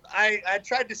 man. I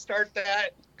tried to start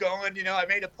that going. I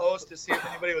made a post to see if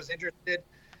anybody was interested,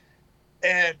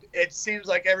 and it seems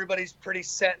like everybody's pretty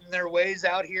set in their ways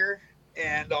out here.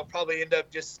 And I'll probably end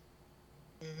up just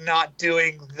not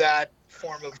doing that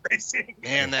form of racing.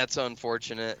 Man, that's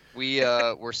unfortunate.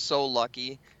 We're so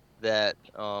lucky that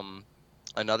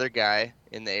another guy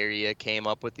in the area came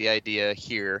up with the idea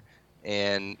here,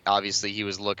 and obviously he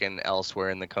was looking elsewhere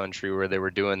in the country where they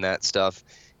were doing that stuff.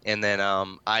 And then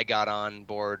I got on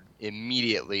board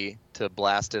immediately to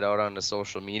blast it out onto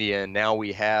social media, and now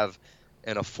we have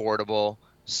an affordable,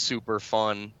 super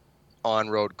fun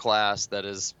on-road class that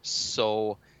is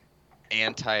so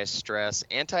anti-stress,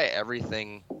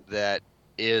 anti-everything that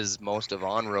is most of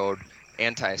on-road,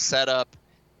 anti-setup,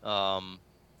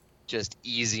 just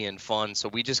easy and fun. So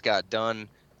we just got done.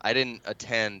 I didn't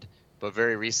attend, but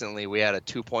very recently we had a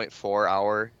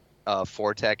 2.4-hour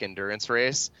Fortec endurance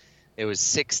race. It was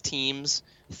 6 teams,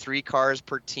 3 cars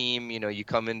per team. You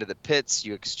come into the pits,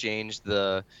 you exchange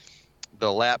the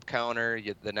lap counter,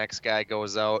 the next guy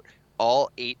goes out.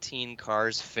 All 18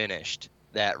 cars finished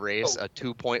that race, a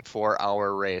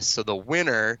 2.4-hour race. So the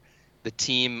winner, their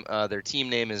team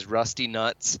name is Rusty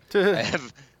Nuts. I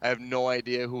have no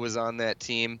idea who was on that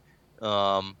team.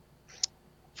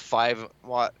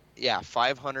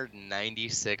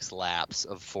 596 laps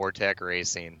of Fortec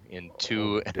racing in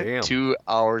 2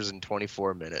 hours and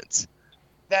 24 minutes.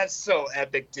 That's so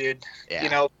epic, dude.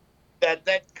 Yeah.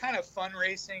 That kind of fun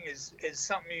racing is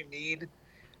something you need,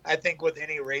 I think, with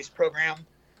any race program.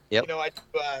 Yep. I do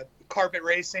carpet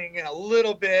racing and a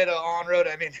little bit of on-road.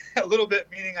 I mean, a little bit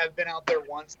meaning I've been out there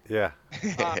once. Yeah.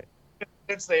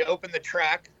 Since they opened the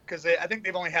track, because I think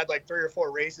they've only had like 3 or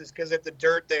 4 races, because at the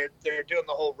dirt they're doing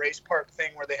the whole race park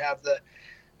thing where they have the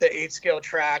 8-scale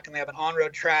track and they have an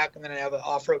on-road track and then they have an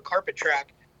off-road carpet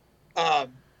track.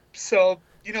 So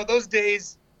those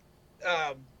days,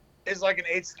 is like an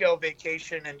 8-scale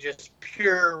vacation and just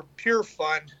pure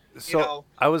fun. So you know,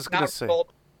 I was gonna not say,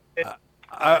 result-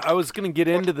 I was gonna get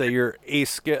into your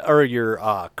or your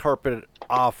carpet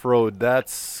off road.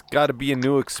 That's got to be a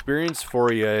new experience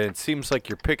for you. It seems like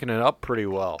you're picking it up pretty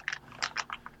well.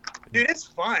 Dude, it's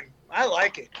fun. I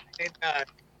like it. And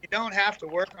you don't have to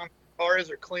work on cars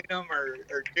or clean them or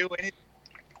do anything.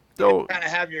 So Kind of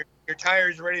have your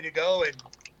tires ready to go and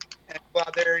go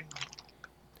out there and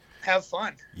have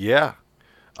fun. yeah,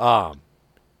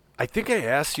 I think I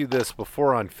asked you this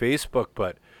before on Facebook,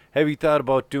 but have you thought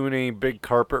about doing any big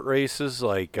carpet races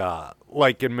like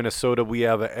in Minnesota we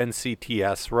have a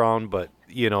NCTS round, but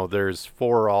you know there's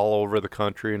 4 all over the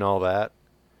country and all that.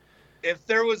 If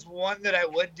there was one that I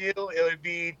would do, it would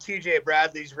be TJ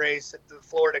Bradley's race at the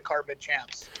Florida Carpet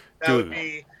Champs. That would Dude.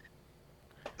 be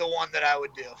the one that I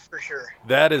would do for sure.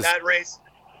 That is That race,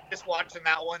 just watching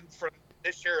that one from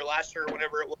this year or last year or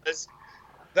whenever it was,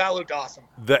 that looked awesome.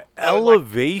 the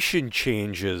elevation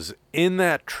changes in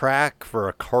that track for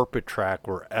a carpet track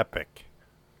were epic.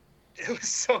 It was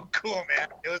so cool, man.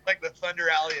 It was like the Thunder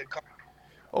Alley of carpet.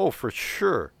 Oh, for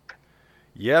sure.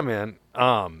 Yeah, man.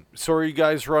 So are you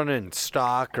guys running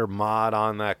stock or mod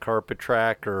on that carpet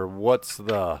track, or what's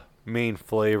the main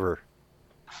flavor?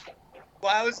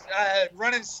 Well, I was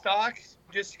running stock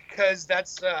just because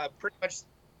that's pretty much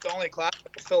the only class I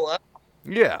can fill up.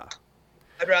 Yeah.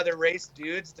 I'd rather race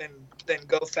dudes than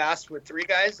go fast with 3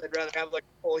 guys. I'd rather have like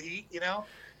full heat, you know.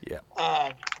 Yeah.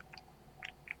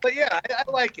 But yeah, I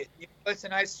like it. You know, it's a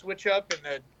nice switch up, and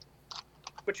the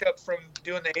switch up from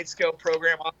doing the 8-scale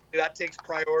program. Obviously, that takes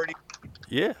priority.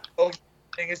 Yeah.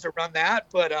 Thing is to run that,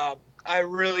 but I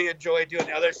really enjoy doing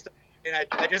the other stuff, and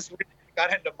I just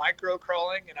got into micro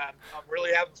crawling, and I'm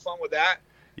really having fun with that.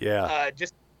 Yeah.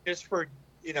 Just for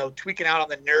tweaking out on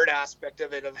the nerd aspect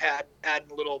of it, of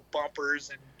adding little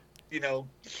bumpers and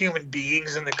human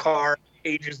beings in the car,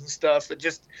 cages and stuff. It's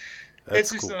just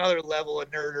cool. another level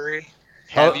of nerdery.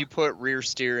 Have you put rear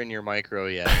steer in your micro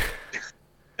yet?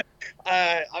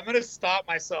 I'm gonna stop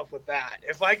myself with that.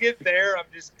 If I get there,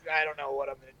 I don't know what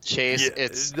I'm gonna do. Chase, Yeah,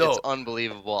 it's no.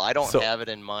 unbelievable. I don't have it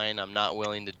in mine. I'm not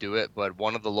willing to do it, but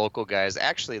one of the local guys,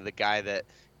 actually the guy that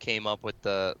came up with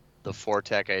the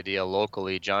Fortec idea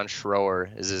locally, John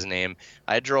Schroer is his name.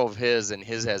 I drove his, and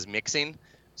his has mixing,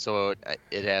 so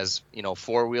it has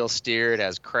 4-wheel steer, it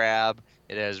has crab,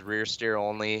 it has rear steer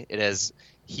only,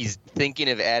 he's thinking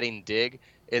of adding dig.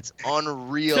 It's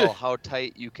unreal how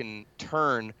tight you can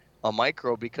turn a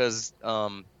micro, because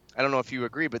I don't know if you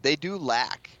agree, but they do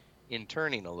lack in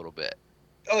turning a little bit.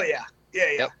 Oh yeah.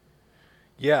 Yep.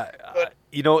 Yeah. But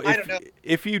I don't know.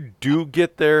 If you do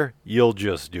get there, you'll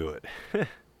just do it.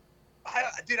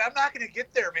 Dude, I'm not going to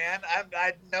get there, man.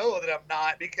 I know that I'm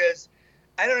not, because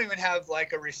I don't even have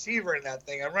like a receiver in that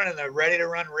thing. I'm running a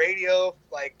ready-to-run radio.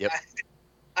 Like, yep.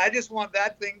 I just want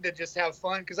that thing to just have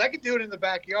fun, because I could do it in the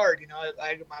backyard.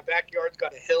 My backyard's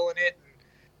got a hill in it,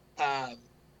 and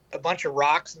a bunch of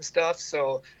rocks and stuff.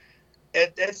 So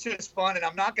it's just fun, and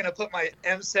I'm not going to put my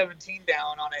M17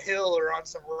 down on a hill or on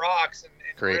some rocks. And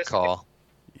Great risk call.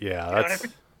 it. Yeah, You know that's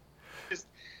what I mean?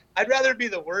 I'd rather be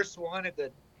the worst one at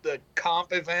the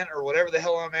comp event or whatever the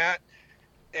hell I'm at,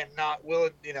 and not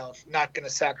willing, not going to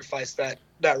sacrifice that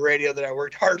radio that I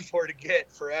worked hard for to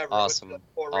get forever. Awesome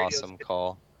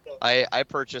call. So, I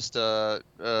purchased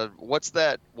what's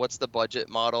the budget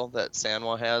model that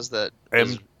Sanwa has that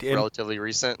is relatively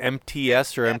recent?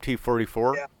 MTS or Yeah.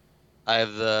 MT44? Yeah. I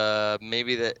have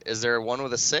is there one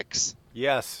with a 6?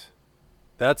 Yes.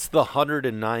 That's the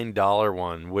 $109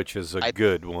 one, which is a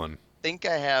good one. Think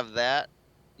I have that.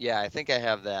 Yeah, I think I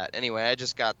have that. Anyway, I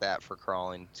just got that for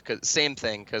crawling. Same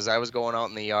thing, because I was going out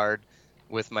in the yard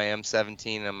with my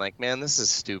M17, and I'm like, man, this is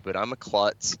stupid. I'm a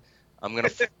klutz. I'm going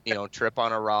to, trip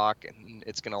on a rock, and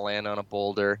it's going to land on a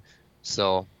boulder.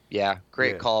 So, yeah,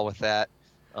 great call with that.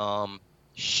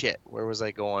 Shit, where was I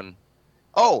going?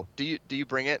 Oh, do you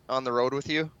bring it on the road with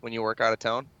you when you work out of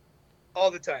town?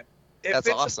 all the time. It That's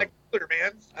fits awesome. like a cooler,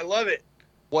 man. I love it.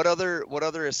 What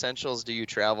other essentials do you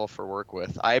travel for work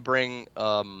with? I bring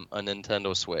a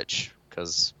Nintendo Switch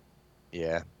because,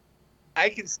 yeah. I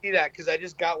can see that because I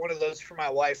just got one of those for my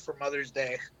wife for Mother's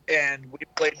Day, and we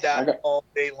played that all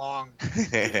day long.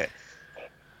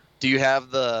 Do you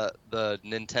have the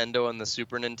Nintendo and the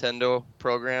Super Nintendo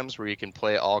programs where you can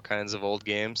play all kinds of old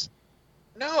games?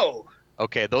 No.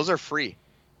 Okay, those are free.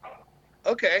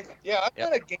 Okay. Yeah, I've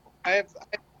got a game. I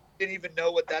didn't even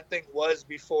know what that thing was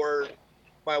before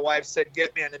my wife said,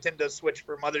 "Get me a Nintendo Switch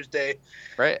for Mother's Day."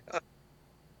 Right.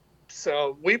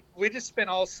 So we just spent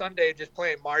all Sunday just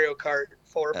playing Mario Kart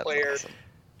 4-player. Awesome.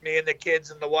 Me and the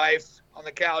kids and the wife on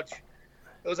the couch.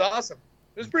 It was awesome.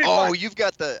 It was pretty Oh, fun. you've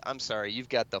got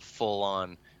the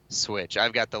full-on Switch.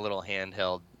 I've got the little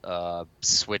handheld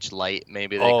Switch Lite,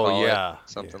 maybe they Oh call yeah, it,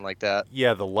 something like that.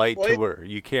 yeah, the light Well, to it- where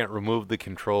you can't remove the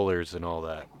controllers and all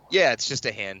that. Yeah, it's just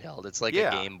a handheld. It's like a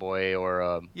Yeah. Game Boy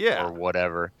or Yeah. or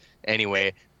whatever.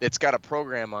 Anyway, it's got a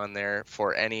program on there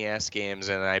for NES games,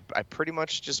 and I pretty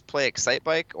much just play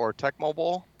Excitebike or Tecmo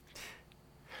Bowl.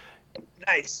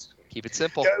 Nice. Keep it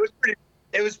simple. Yeah,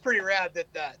 it was pretty rad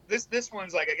that this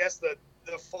one's like, I guess, the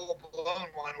full blown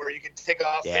one where you can take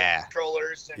off Yeah. the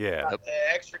controllers and Yeah.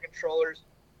 extra controllers.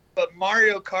 But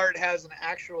Mario Kart has an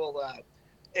actual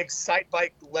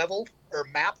Excitebike level or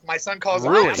map. My son calls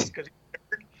Really? it maps because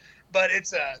but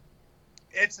it's an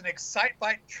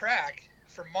Excitebike track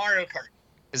for Mario Kart.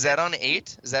 Is that on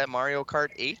 8? Is that Mario Kart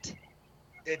 8?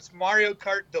 It's Mario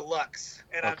Kart Deluxe,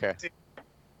 and Okay.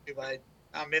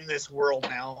 I'm in this world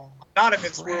now. I'm not in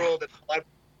this world.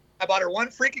 I bought her one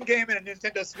freaking game and a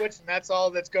Nintendo Switch, and that's all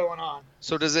that's going on.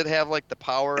 So does it have like the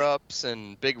power-ups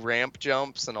and big ramp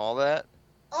jumps and all that?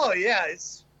 Oh yeah,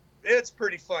 it's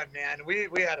pretty fun, man. We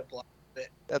had a blast.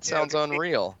 That sounds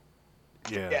unreal.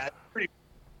 Yeah. Yeah, it's pretty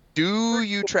Do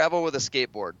you travel with a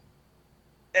skateboard?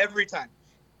 every time.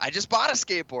 I just bought a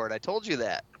skateboard. I told you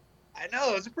that. I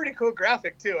know it was a pretty cool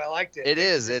graphic too. I liked it. It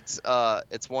is. It's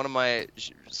one of my.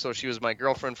 So she was my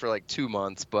girlfriend for like 2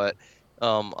 months, but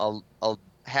a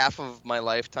half of my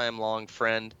lifetime long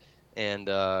friend and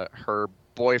her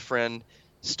boyfriend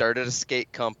started a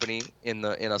skate company in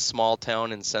a small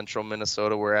town in central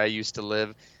Minnesota where I used to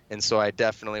live, and so I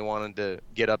definitely wanted to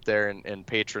get up there and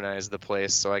patronize the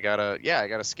place. So I got a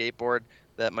skateboard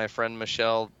that my friend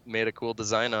Michelle made a cool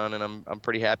design on, and I'm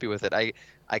pretty happy with it.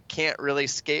 I can't really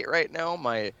skate right now.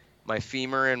 My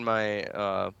femur and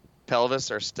my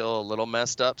pelvis are still a little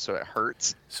messed up, so it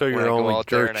hurts. So when I you're go only out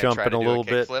there dirt and I try jumping to a do little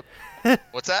bit. kickflip.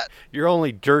 What's that? You're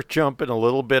only dirt jumping a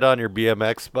little bit on your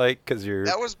BMX bike because you're.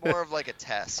 That was more of like a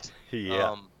test.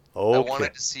 Yeah. I Okay.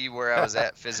 wanted to see where I was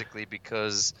at physically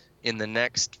because in the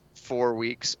next 4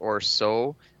 weeks or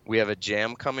so, we have a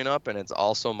jam coming up, and it's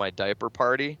also my diaper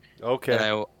party. Okay.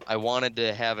 And I wanted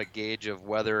to have a gauge of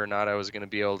whether or not I was going to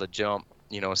be able to jump,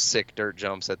 sick dirt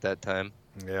jumps at that time.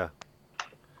 Yeah.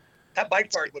 That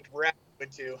bike park looked rad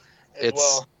too. As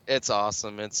well. It's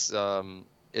awesome. It's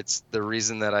the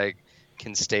reason that I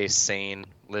can stay sane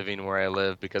living where I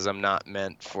live because I'm not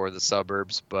meant for the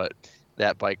suburbs, but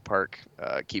that bike park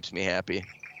keeps me happy.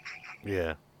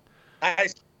 Yeah.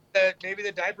 Maybe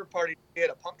the diaper party had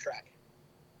a pump track.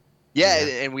 Yeah,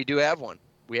 Yeah. and we do have one.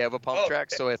 We have a pump Oh, track,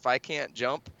 okay. so if I can't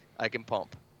jump, I can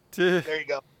pump. There you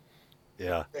go.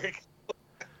 Yeah. There you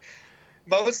go.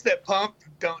 Most that pump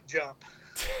don't jump.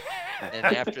 And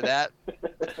after that,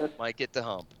 might get to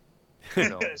hump. Who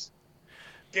knows?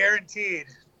 Guaranteed.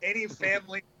 Any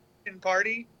family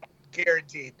party,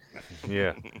 guaranteed.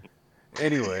 Yeah.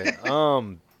 Anyway,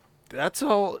 that's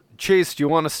all. Chase, do you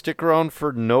want to stick around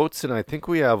for notes? And I think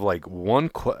we have like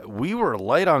we were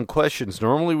light on questions.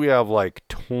 Normally we have like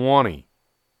 20.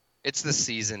 It's the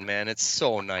season, man. It's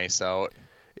so nice out.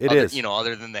 It is.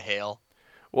 Other than the hail.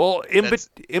 Well, That's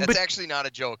actually not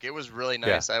a joke. It was really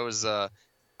nice. Yeah.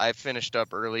 I finished up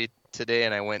early today,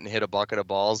 and I went and hit a bucket of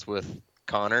balls with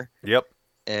Connor, Yep.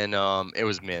 and it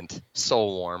was mint. So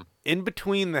warm. In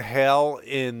between the hail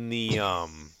and the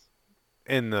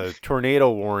tornado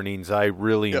warnings, I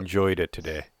really Yep. enjoyed it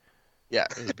today. Yeah,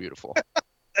 it was beautiful.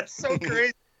 That's so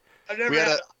crazy. I've never We had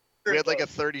had We had like a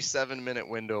 37-minute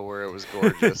window where it was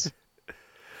gorgeous.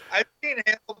 I've seen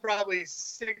hail probably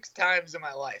 6 times in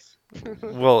my life.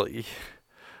 Well,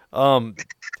 hold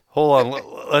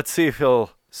on. Let's see if he'll.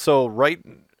 So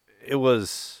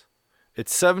it's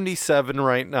 77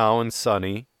 right now and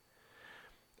sunny.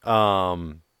 It's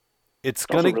Also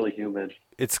gonna really humid.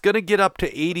 it's gonna get up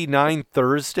to 89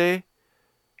 Thursday,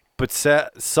 but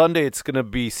Sunday it's gonna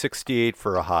be 68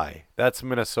 for a high. That's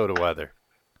Minnesota weather.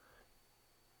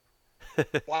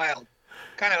 Wild.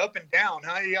 Kind of up and down,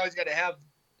 huh? You always got to have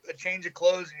a change of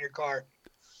clothes in your car.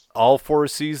 All 4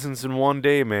 seasons in one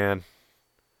day, man.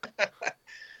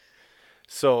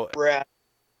 So Brad.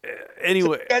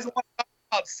 anyway, You guys want to talk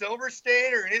about Silver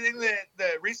State or anything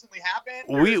that recently happened?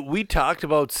 Or- we talked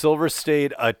about Silver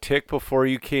State a tick before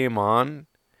you came on,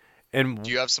 and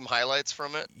Do you have some highlights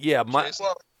from it? yeah, my Chase?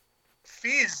 Well,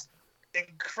 Fee's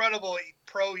incredible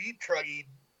pro e-truggy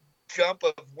jump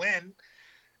of win.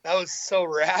 That was so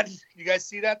rad. You guys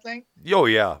see that thing? oh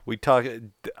yeah, we talk.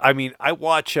 I mean, I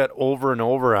watch that over and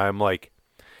over. I'm like,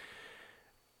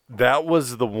 that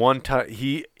was the one time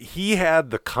he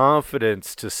had the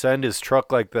confidence to send his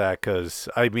truck like that. Because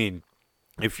I mean,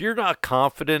 if you're not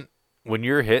confident when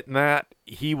you're hitting that,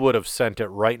 he would have sent it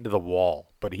right into the wall.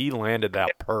 But he landed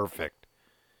that perfect.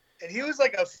 and he was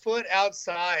like a foot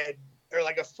outside or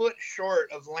like a foot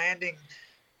short of landing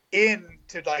in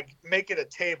to like make it a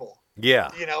table, Yeah,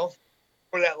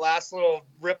 for that last little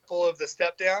ripple of the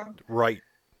step down. right.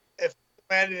 If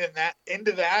he landed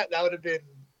into that would have been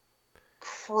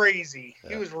crazy. Yeah.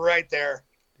 He was right there.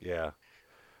 Yeah.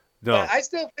 No. But I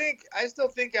still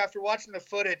think after watching the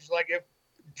footage, like if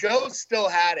Joe still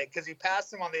had it because he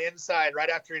passed him on the inside right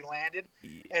after he landed,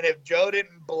 and if Joe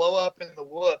didn't blow up in the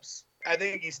whoops, I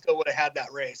think he still would have had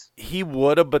that race. He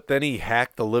would have, but then he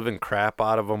hacked the living crap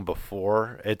out of him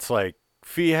before. It's like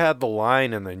if he had the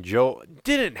line and then Joe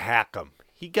didn't hack him.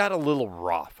 He got a little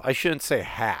rough. I shouldn't say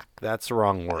hack. That's the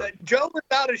wrong word. Joe was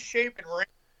out of shape and ran,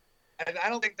 and I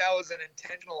don't think that was an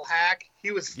intentional hack.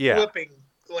 He was flipping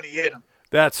when he hit him.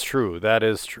 That's true. That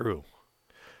is true.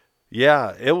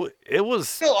 Yeah, it was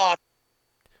Still awesome.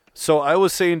 So I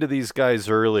was saying to these guys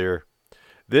earlier,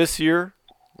 this year,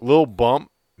 Lil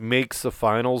Bump makes the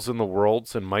finals in the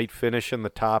Worlds and might finish in the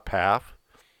top half.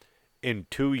 In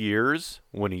 2 years,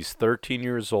 when he's 13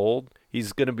 years old,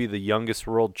 he's going to be the youngest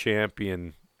world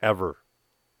champion ever.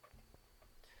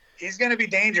 He's going to be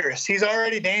dangerous. He's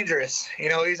already dangerous.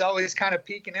 He's always kind of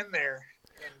peeking in there,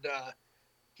 and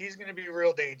he's going to be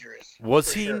real dangerous.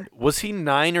 Was he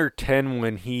 9 or 10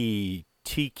 when he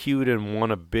TQ'd and won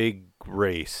a big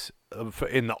race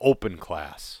in the open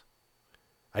class?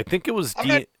 I think it was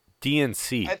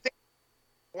DNC. I think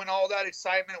when all that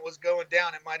excitement was going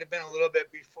down, it might have been a little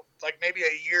bit before, like maybe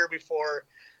a year before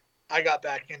I got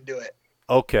back into it.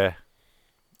 Okay.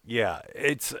 Yeah,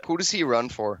 it's Who does he run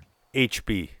for?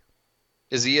 HB.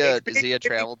 Is he a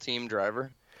travel team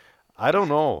driver? I don't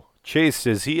know. Chase,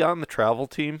 is he on the travel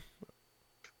team?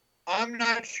 I'm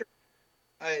not sure.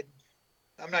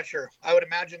 I'm not sure. I would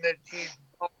imagine that he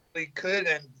probably could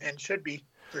and should be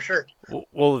for sure.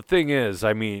 Well, the thing is,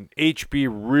 I mean, HB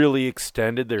really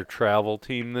extended their travel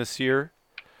team this year,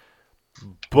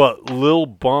 but Lil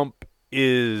Bump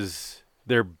is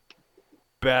their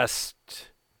best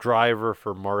driver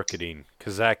for marketing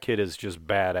because that kid is just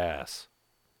badass.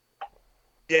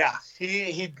 Yeah,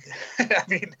 he I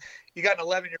mean, you got an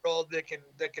 11-year-old that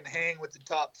can hang with the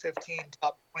top 15,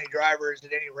 top 20 drivers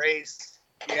at any race.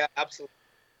 Yeah, absolutely.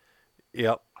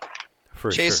 Yep.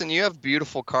 For Jason, sure. you have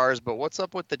beautiful cars, but what's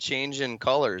up with the change in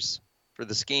colors for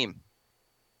the scheme?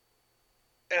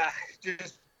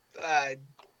 Just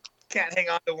can't hang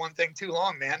on to one thing too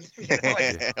long, man.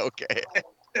 Okay.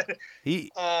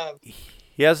 He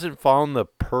hasn't found the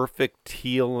perfect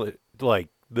teal, like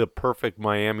the perfect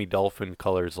Miami Dolphin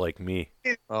colors like me.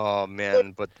 Oh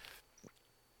man, but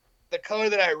the color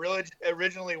that I really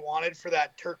originally wanted for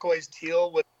that turquoise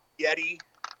teal was Yeti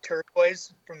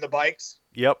turquoise from the bikes.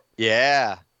 Yep.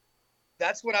 yeah.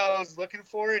 That's what I was looking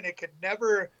for, and it could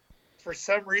never, for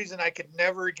some reason, I could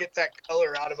never get that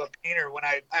color out of a painter. When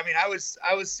I was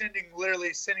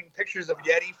literally sending pictures of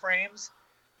Yeti frames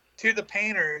to the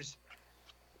painters,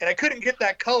 and I couldn't get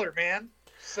that color, man.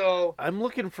 So I'm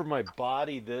looking for my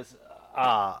body.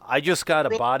 I just got a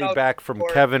Really body proud back from for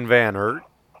it. Kevin Van Aert.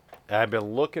 I've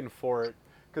been looking for it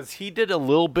because he did a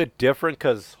little bit different.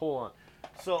 Because hold on,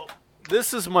 so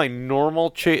this is my normal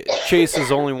Chase is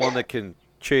the only one that can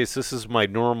chase. This is my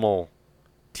normal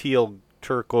teal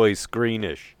turquoise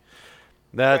greenish.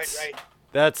 That's right.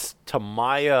 that's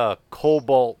Tamiya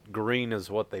cobalt green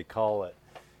is what they call it.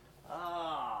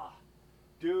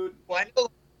 Dude. Well, I know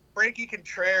Frankie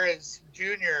Contreras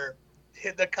Jr.,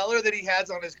 the color that he has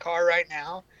on his car right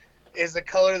now is the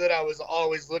color that I was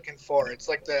always looking for. It's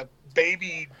like the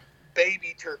baby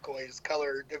turquoise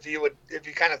color, if you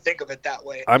kind of think of it that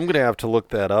way. I'm going to have to look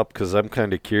that up because I'm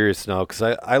kind of curious now because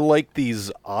I like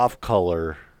these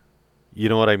off-color. You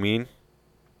know what I mean?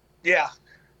 Yeah.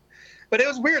 But it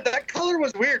was weird. That color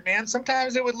was weird, man.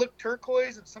 Sometimes it would look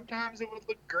turquoise and sometimes it would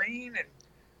look green. And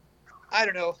I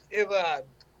don't know.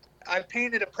 I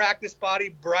painted a practice body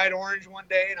bright orange one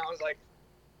day, and I was like,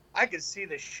 I could see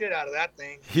the shit out of that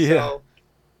thing. Yeah.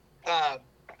 So,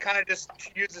 kind of just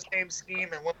used the same scheme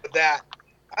and went with that.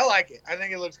 I like it. I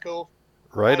think it looks cool.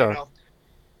 Right I don't on. know.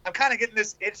 I'm kind of getting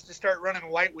this itch to start running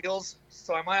white wheels,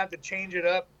 so I might have to change it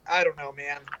up. I don't know,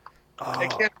 man. I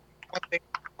can't do one thing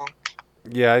wrong.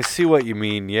 Yeah, I see what you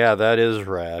mean. Yeah, that is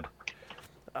rad.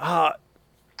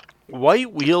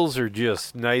 White wheels are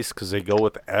just nice because they go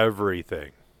with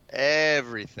everything.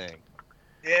 Everything.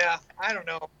 Yeah, I don't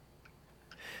know.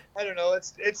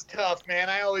 It's tough, man.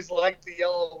 I always liked the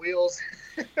yellow wheels.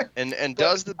 And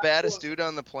does the baddest dude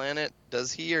on the planet,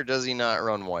 does he or does he not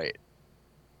run white?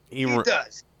 He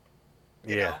does.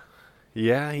 you Yeah. know?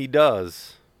 Yeah, he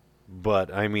does.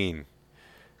 But, I mean...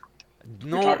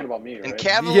 You're talking about me, right? And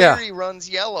Cavalieri runs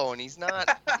yellow, and he's not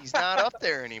up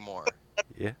there anymore.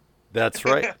 That's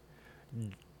right.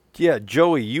 Yeah,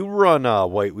 Joey, you run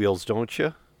white wheels, don't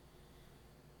you?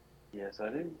 Yes, I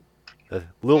do.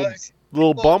 Little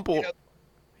Well, bump. you know,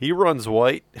 He runs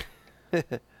white.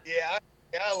 yeah,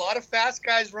 a lot of fast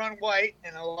guys run white,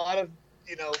 and a lot of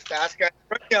fast guys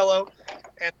run yellow.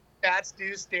 And stats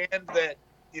do stand that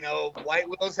white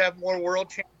wheels have more world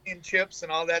championships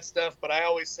and all that stuff. But I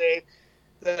always say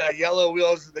the yellow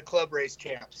wheels are the club race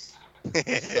champs.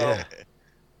 So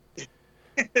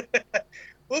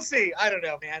we'll see. I don't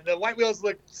know, man. The white wheels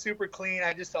look super clean.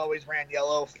 I just always ran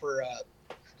yellow for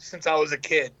since I was a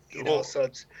kid. So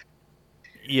it's.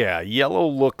 Yeah, yellow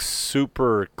looks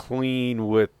super clean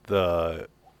with the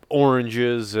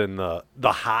oranges and the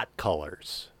hot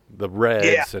colors, the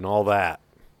reds and all that.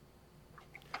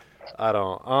 I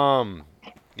don't.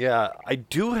 Yeah, I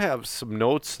do have some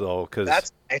notes though, because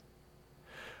That's nice.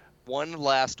 One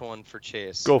last one for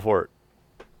Chase. Go for it.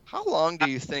 How long do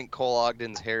you think Cole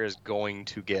Ogden's hair is going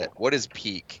to get? What is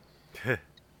peak?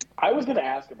 I was going to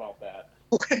ask about that.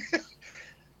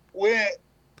 When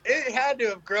it had to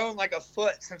have grown like a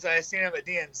foot since I seen him at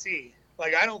DNC.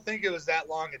 Like, I don't think it was that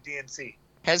long at DNC.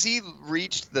 Has he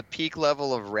reached the peak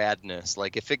level of radness?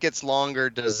 Like, if it gets longer,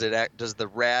 does the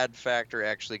rad factor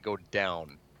actually go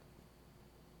down?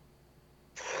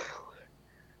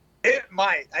 It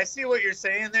might. I see what you're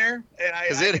saying there, and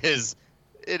Because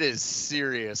it is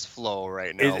serious flow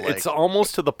right now. It's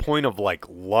almost to the point of like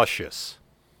luscious.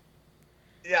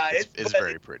 Yeah, it's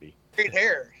very pretty. Great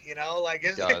hair, like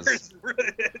his hair is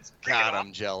really. God,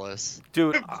 I'm jealous,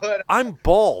 dude. But, I'm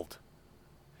bald,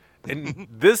 and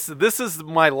this is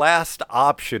my last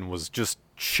option was just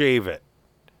shave it.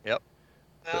 Yep.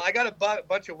 I got a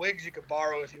bunch of wigs you could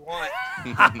borrow if you want.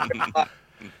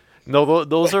 No,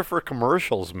 those are for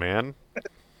commercials, man.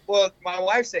 Well, my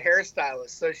wife's a hairstylist,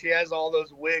 so she has all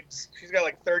those wigs. She's got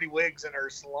like 30 wigs in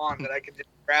her salon that I can just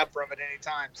grab from at any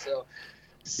time. So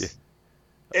Yeah.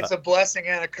 it's a blessing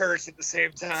and a curse at the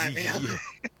same time.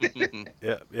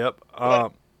 Yep.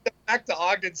 Back to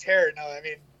Ogden's hair. No, I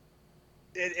mean,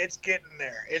 it's getting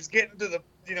there. It's getting to the,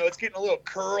 it's getting a little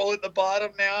curl at the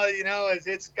bottom now.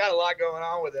 It's got a lot going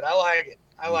on with it. I like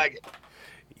it.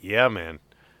 Yeah, man.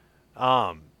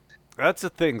 That's the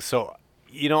thing. So,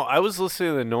 I was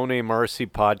listening to the No Name RC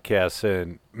podcast,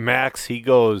 and Max, he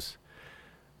goes,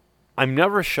 I'm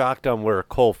never shocked on where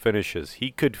Cole finishes.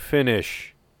 He could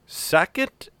finish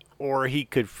second or he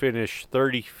could finish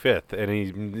 35th,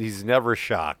 and he's never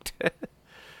shocked.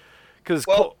 The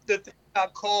thing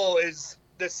about Cole is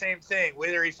the same thing.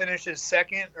 Whether he finishes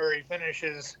second or he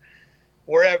finishes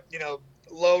wherever,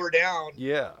 lower down.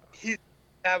 Yeah. He's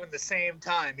having the same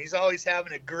time. He's always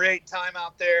having a great time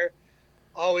out there.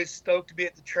 Always stoked to be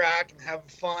at the track and having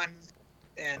fun.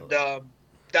 And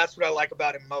that's what I like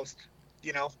about him most,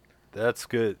 That's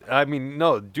good. I mean,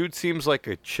 no, dude seems like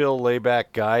a chill,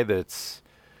 layback guy that's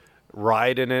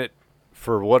riding it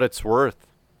for what it's worth.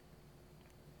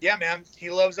 Yeah, man. He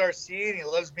loves RC and he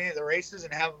loves being at the races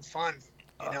and having fun,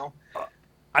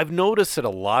 I've noticed that a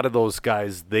lot of those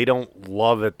guys, they don't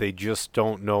love it. They just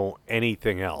don't know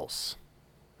anything else.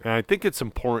 And I think it's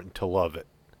important to love it.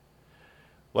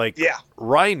 Like,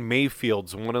 Ryan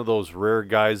Mayfield's one of those rare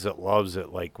guys that loves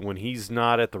it. Like, when he's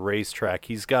not at the racetrack,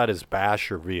 he's got his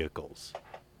basher vehicles.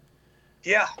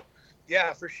 Yeah,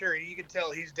 for sure. You can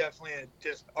tell he's definitely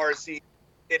just RC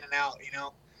in and out,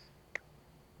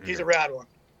 He's a rad one.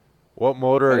 What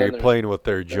motor are you playing with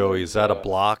there, Joey? Is that a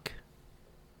block?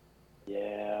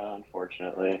 Yeah,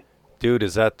 unfortunately. Dude,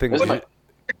 is that thing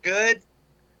good?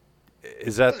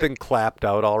 Is that thing clapped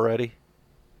out already?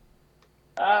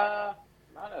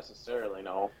 Not necessarily,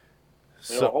 no.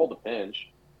 It'll hold a pinch.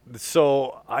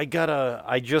 So I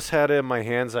just had it in my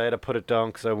hands. I had to put it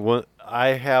down because I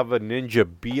have a Ninja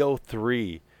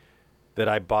B03 that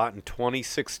I bought in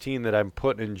 2016 that I'm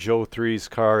putting in Joe 3's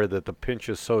car that the pinch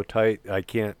is so tight I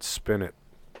can't spin it.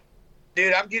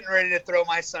 Dude, I'm getting ready to throw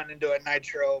my son into a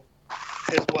nitro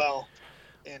as well.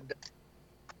 And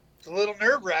it's a little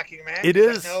nerve-wracking, man. It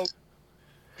is.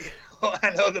 I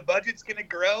know the budget's going to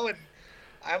grow, and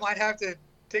I might have to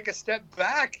take a step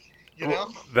back,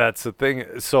 Well, that's the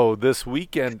thing. So this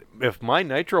weekend, if my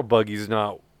nitro buggy's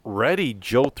not ready,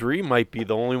 Joe 3 might be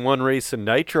the only one racing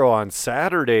nitro on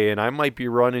Saturday, and I might be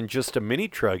running just a mini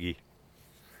truggy.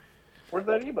 Where's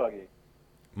that e-buggy?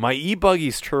 My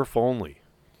e-buggy's turf only.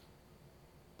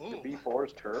 The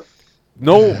B4's turf?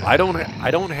 No, I don't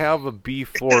have a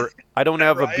B4. I don't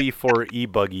have a B4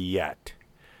 e-buggy yet.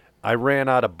 I ran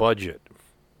out of budget.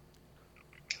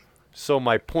 So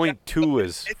my point 2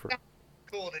 is it's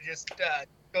cool to just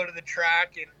go to the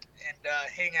track and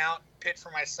hang out, pit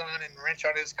for my son and wrench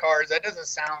on his cars. That doesn't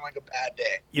sound like a bad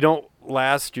day. You know,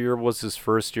 last year was his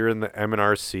first year in the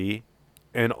MNRC,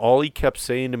 and all he kept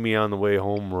saying to me on the way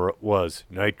home was,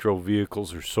 nitro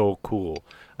vehicles are so cool.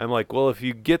 I'm like, well, if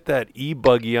you get that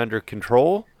e-buggy under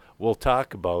control, we'll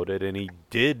talk about it. And he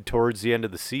did towards the end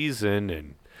of the season,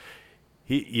 and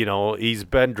he's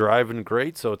been driving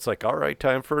great, so it's like, all right,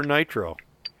 time for a nitro.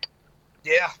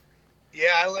 Yeah.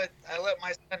 I let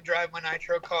my son drive my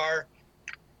nitro car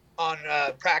on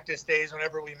practice days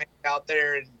whenever we make it out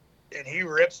there, and he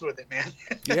rips with it, man.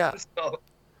 Yeah. So,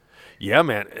 yeah,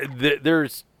 man. They're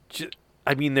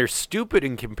stupid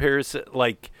in comparison,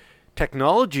 like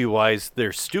technology-wise,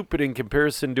 they're stupid in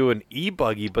comparison to an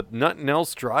e-buggy, but nothing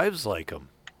else drives like them.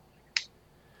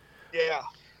 Yeah,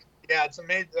 it's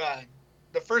amazing.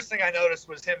 The first thing I noticed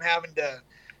was him having to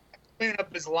clean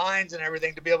up his lines and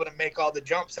everything to be able to make all the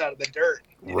jumps out of the dirt.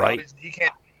 Right. He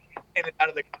can't get it out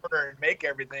of the corner and make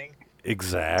everything.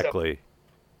 Exactly.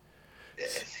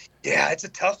 So, yeah, it's a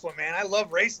tough one, man. I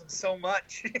love racing so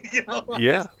much.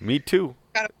 Yeah, me too.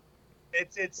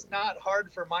 It's not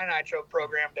hard for my nitro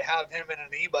program to have him in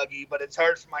an e-buggy, but it's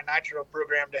hard for my nitro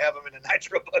program to have him in a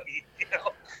nitro buggy.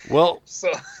 Well,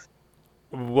 so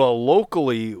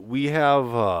locally we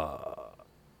have a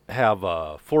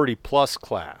 40 plus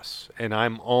class, and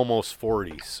I'm almost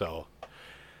 40, so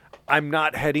I'm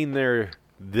not heading there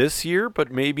this year, but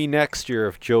maybe next year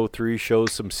if Joe 3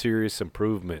 shows some serious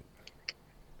improvement.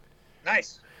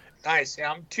 Nice.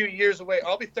 Yeah, I'm 2 years away.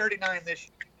 I'll be 39 this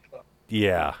year. So.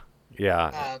 Yeah.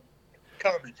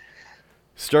 Coming.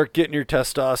 Start getting your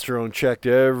testosterone checked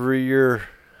every year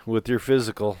with your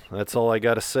physical. That's all I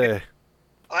got to say.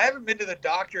 I haven't been to the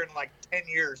doctor in like 10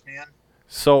 years, man.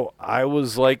 So I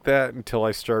was like that until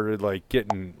I started like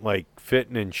getting like fit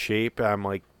and in shape. I'm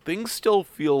like, things still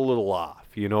feel a little off.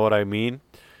 You know what I mean?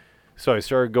 So I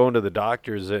started going to the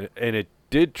doctors, and it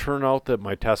did turn out that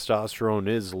my testosterone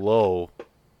is low.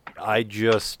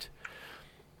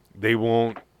 They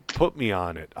won't put me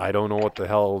on it. I don't know what the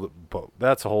hell, but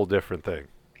that's a whole different thing.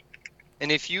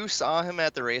 And if you saw him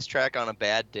at the racetrack on a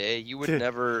bad day, you would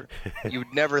never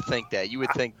think that. You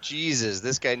would think, Jesus,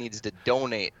 this guy needs to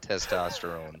donate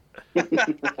testosterone. You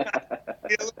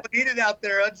look heated out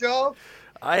there, huh, Joe?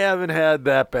 I haven't had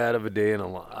that bad of a day in a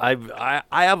long.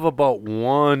 I have about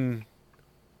one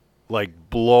like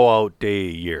blowout day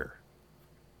a year.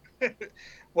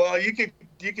 Well, you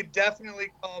could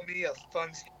definitely call me a fun.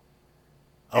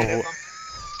 Oh.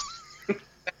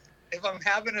 If I'm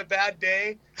having a bad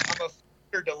day, I'm a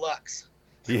fucker deluxe.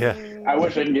 Yeah. I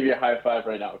wish I could give you a high five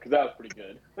right now, because that was pretty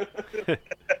good.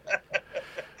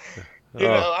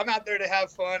 I'm out there to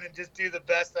have fun and just do the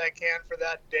best I can for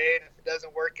that day. And if it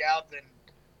doesn't work out, then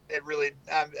it really,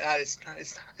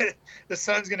 the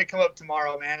sun's going to come up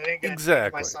tomorrow, man. It ain't going to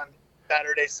change my sun.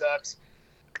 Saturday sucks.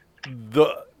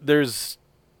 There's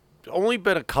only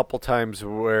been a couple times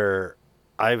where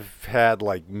I've had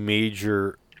like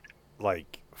major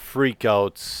like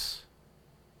freakouts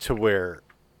to where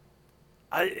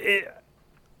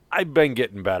I've been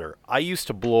getting better. I used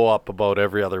to blow up about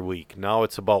every other week. Now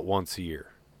it's about once a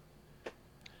year.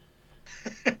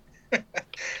 Well,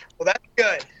 that's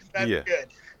good. That's good.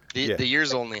 The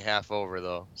year's only half over,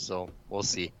 though, so we'll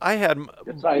see.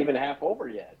 It's not even half over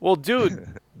yet. Well,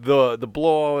 dude, the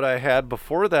blowout I had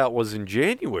before that was in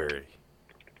January.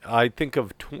 I think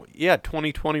of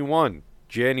 2021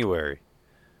 January.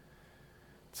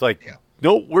 It's like,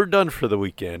 nope, we're done for the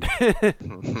weekend. The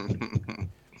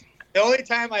only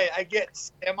time I get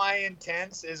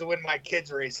semi-intense is when my kids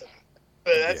race.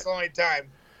 But that's the only time.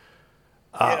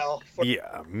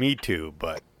 Yeah, me too,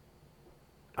 but...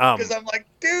 Because I'm like,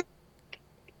 dude,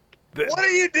 what are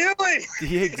you doing?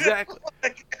 Yeah, exactly.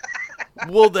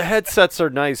 Well, the headsets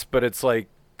are nice, but it's like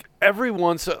every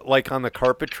once, like on the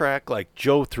carpet track, like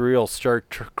Joe 3 will start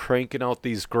cranking out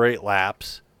these great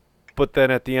laps, but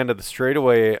then at the end of the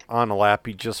straightaway on a lap,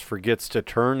 he just forgets to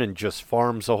turn and just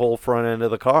farms the whole front end of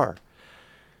the car.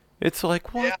 It's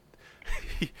like, what?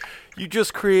 Yeah. You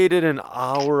just created an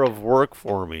hour of work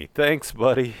for me. Thanks,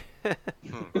 buddy. Right.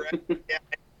 Yeah.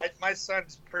 My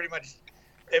son's pretty much.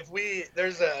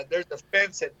 There's a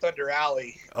fence at Thunder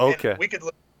Alley. Okay. And we could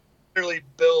literally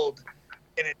build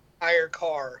an entire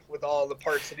car with all the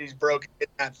parts that he's broken in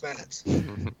that fence.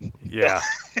 Yeah.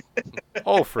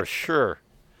 Oh, for sure.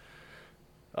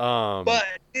 But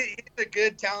he's a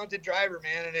good, talented driver,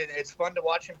 man, and it's fun to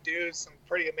watch him do some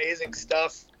pretty amazing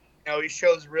stuff. He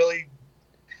shows little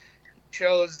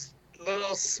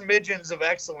smidgens of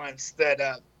excellence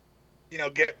that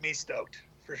get me stoked.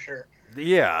 For sure.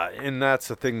 Yeah, and that's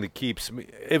the thing that keeps me.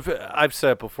 If I've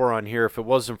said it before on here, if it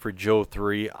wasn't for Joe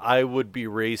 3, I would be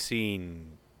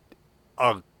racing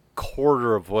a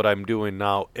quarter of what I'm doing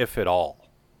now, if at all.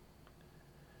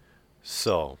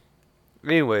 So,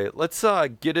 anyway, let's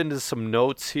get into some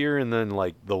notes here, and then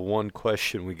like the one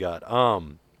question we got.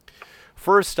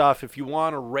 First off, if you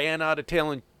want a Ran Out of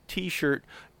Talent t-shirt,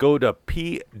 go to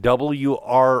pwrmerch.com,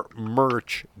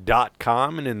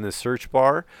 and in the search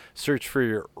bar, search for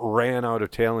your Ran Out of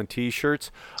Talent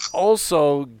t-shirts.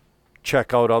 Also,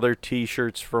 check out other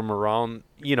t-shirts from around,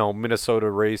 Minnesota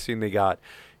racing. They got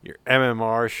your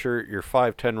MMR shirt, your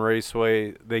 510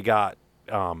 Raceway. They got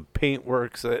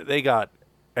Paintworks. They got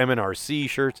MNRC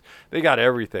shirts. They got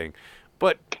everything.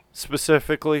 But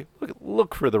specifically,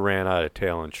 look for the Ran Out of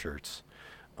Talent shirts.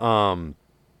 All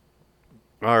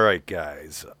right,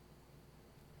 guys.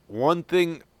 One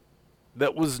thing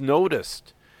that was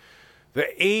noticed, the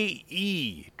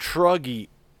AE Truggy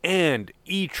and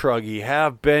E-Truggy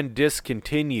have been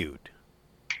discontinued.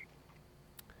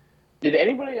 Did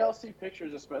anybody else see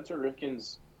pictures of Spencer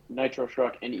Rifkin's Nitro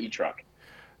truck and E-Truck?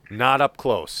 Not up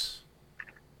close.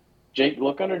 Jake,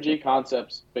 look under J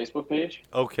Concepts Facebook page.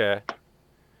 Okay.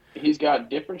 He's got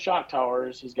different shock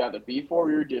towers. He's got the B4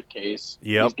 rear diff case.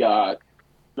 Yep.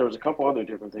 There was a couple other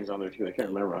different things on there too. I can't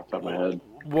remember off the top of my head.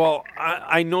 Well,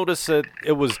 I noticed that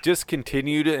it was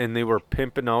discontinued, and they were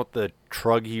pimping out the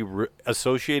Truggy.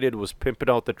 Associated was pimping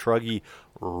out the Truggy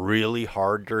really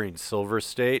hard during Silver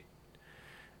State.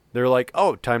 They're like,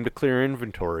 oh, time to clear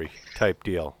inventory type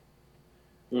deal.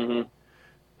 Mm-hmm.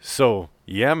 So,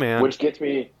 yeah, man. Which gets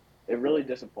me, it really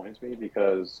disappoints me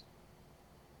because,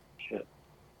 shit,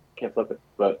 can't flip it.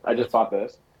 But I just bought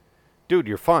this. Dude,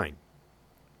 you're fine.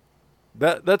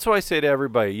 That's why I say to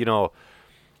everybody,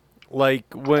 like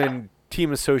when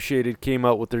Team Associated came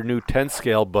out with their new 10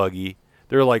 scale buggy,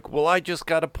 they're like, well, I just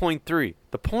got a .3.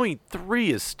 The .3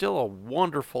 is still a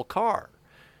wonderful car.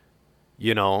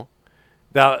 The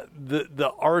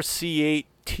RC8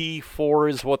 T4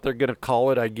 is what they're going to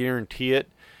call it. I guarantee it.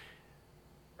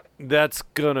 That's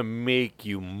going to make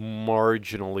you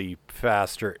marginally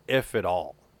faster, if at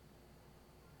all.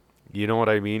 You know what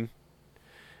I mean?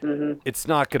 Mm-hmm. It's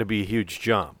not going to be a huge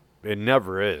jump. It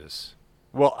never is.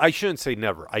 Well, I shouldn't say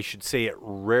never. I should say it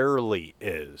rarely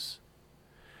is.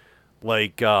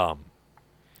 Like,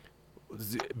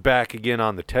 back again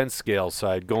on the 10 scale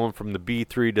side, going from the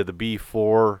B3 to the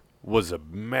B4 was a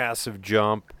massive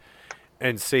jump.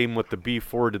 And same with the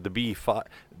B4 to the B5.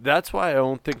 That's why I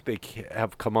don't think they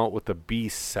have come out with the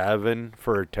B7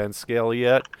 for a 10 scale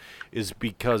yet, is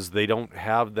because they don't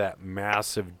have that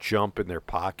massive jump in their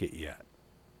pocket yet.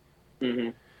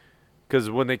 Because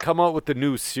when they come out with the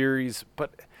new series,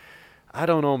 but I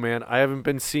don't know, man. I haven't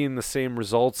been seeing the same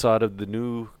results out of the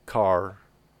new car.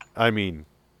 I mean,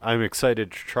 I'm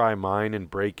excited to try mine and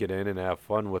break it in and have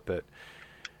fun with it.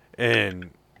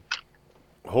 And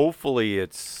hopefully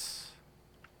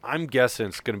I'm guessing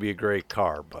it's going to be a great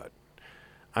car, but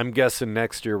I'm guessing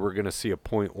next year we're going to see a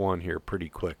 .1 here pretty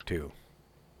quick too.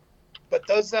 But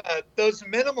those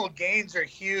minimal gains are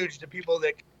huge to people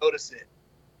that can notice it.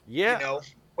 Yeah.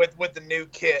 With the new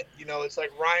kit, it's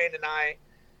like Ryan and I,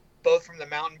 both from the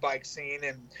mountain bike scene,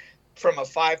 and from a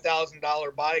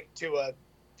 $5,000 bike to a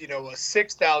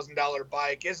 $6,000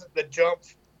 bike isn't the jump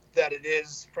that it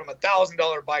is from a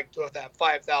 $1,000 bike to that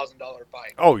 $5,000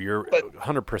 bike. Oh, you're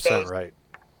 100% right.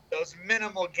 Those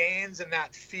minimal gains and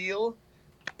that feel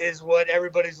is what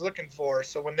everybody's looking for.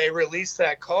 So when they release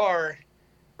that car,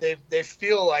 they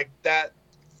feel like that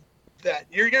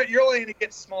you're only going to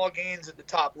get small gains at the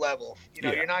top level.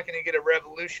 You're not going to get a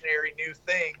revolutionary new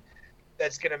thing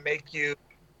that's going to make you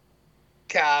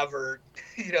Cav or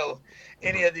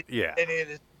any of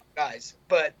the guys.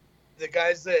 But the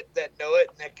guys that know it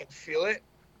and that can feel it,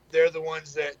 they're the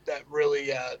ones that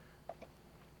really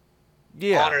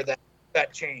honor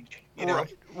that change.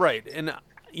 Right. And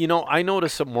I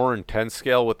notice it more in 10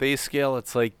 scale. With A scale,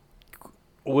 it's like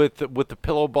with the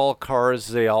pillow ball cars,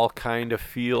 they all kind of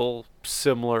feel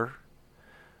similar.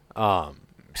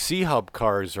 C-Hub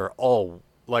cars are all,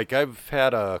 like, I've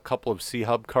had a couple of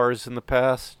C-Hub cars in the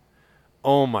past.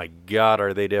 Oh my God,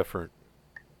 are they different?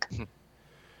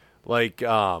 Like,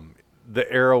 the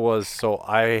era was, so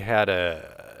I had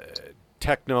a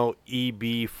Techno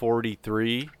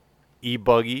EB43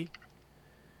 e-buggy,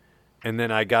 and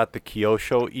then I got the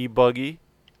Kyosho e-buggy.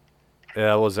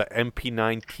 That was a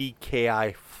MP9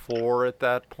 TKI4 at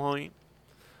that point.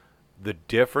 The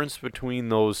difference between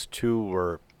those two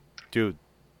were, dude,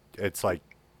 it's like,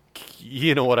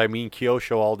 you know what I mean,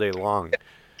 Kyosho all day long.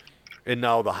 And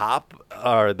now the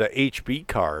HB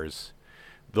cars,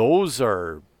 those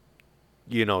are,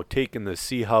 taking the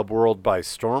C-Hub world by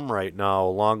storm right now,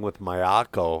 along with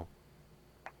Mayako.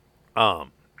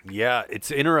 Yeah,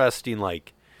 it's interesting,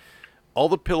 like, all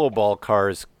the pillow ball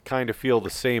cars kind of feel the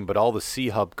same, but all the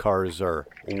C-Hub cars are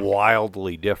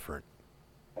wildly different.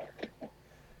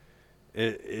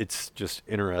 It's just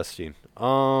interesting.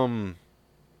 Yeah,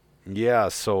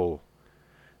 so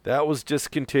that was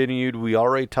discontinued. We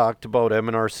already talked about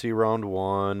MNRC Round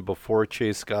 1 before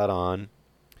Chase got on.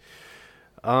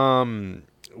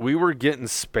 We were getting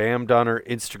spammed on our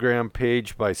Instagram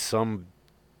page by some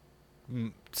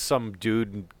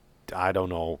dude, I don't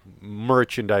know,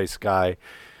 merchandise guy.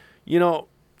 You know,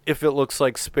 if it looks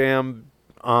like spam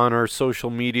on our social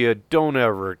media, don't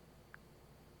ever,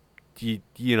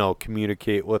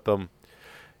 communicate with them.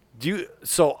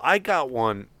 So I got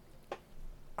one.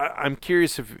 I'm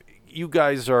curious if you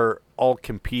guys are all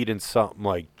competing something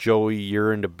like Joey,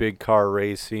 you're into big car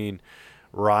racing.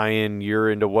 Ryan, you're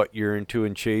into what you're into,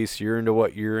 and Chase, you're into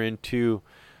what you're into.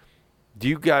 Do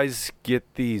you guys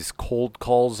get these cold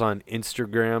calls on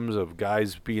Instagrams of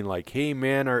guys being like, hey,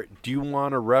 man, do you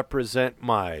want to represent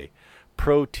my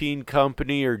protein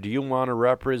company, or do you want to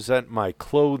represent my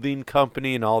clothing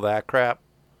company and all that crap?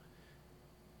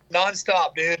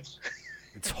 Nonstop, dude.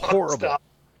 It's horrible. Nonstop.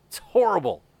 It's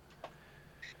horrible.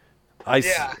 I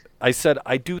said,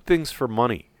 I do things for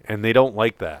money, and they don't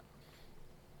like that.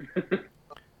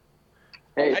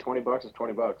 Hey, $20 is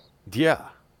 $20. Yeah.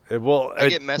 Well, I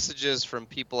get messages from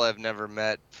people I've never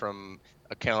met from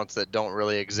accounts that don't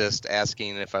really exist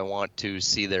asking if I want to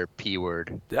see their P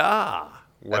word. Well.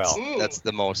 That's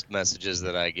the most messages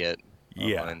that I get.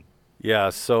 Yeah. Online.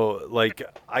 Yeah, so, like,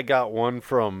 I got one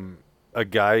from a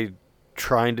guy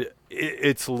trying to...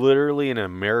 It's literally an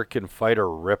American Fighter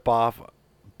ripoff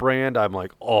brand. I'm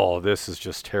like, oh, this is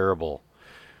just terrible.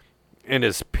 And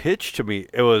his pitch to me,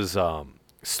 it was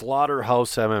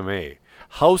Slaughterhouse MMA.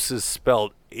 House is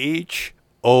spelled Houz.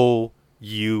 Ooh,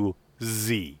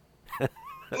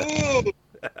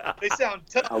 they sound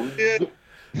tough, dude.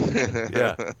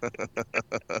 Yeah.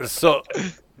 So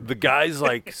the guy's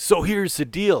like, so here's the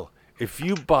deal. If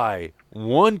you buy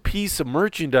one piece of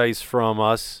merchandise from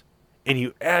us and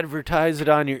you advertise it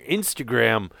on your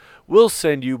Instagram, we'll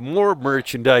send you more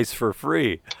merchandise for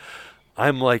free.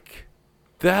 I'm like,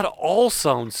 that all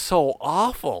sounds so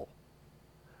awful.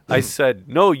 I said,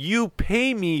 no, you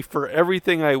pay me for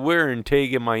everything I wear and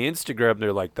tag in my Instagram.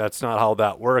 They're like, that's not how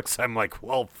that works. I'm like,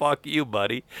 well, fuck you,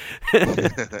 buddy.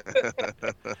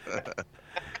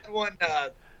 One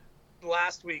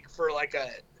last week for like a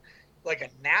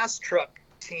NAS truck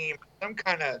team, some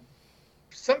kind of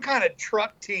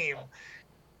truck team,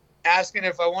 asking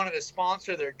if I wanted to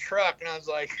sponsor their truck, and I was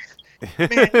like,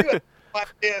 man, you have no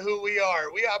idea who we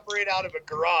are. We operate out of a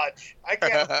garage. I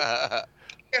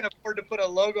can't afford to put a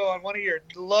logo on one of your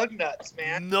lug nuts,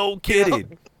 man. No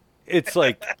kidding. It's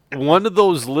like one of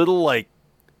those little like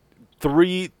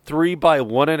 3 by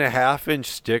 1.5 inch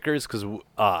stickers, because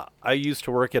I used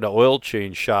to work at an oil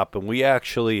change shop, and we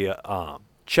actually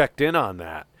checked in on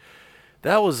that.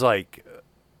 That was like,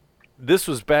 this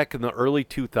was back in the early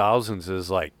 2000s.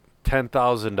 Is like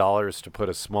 $10,000 to put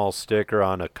a small sticker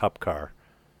on a cup car.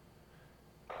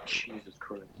 Jesus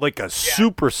Christ. Like a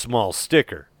super small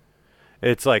sticker.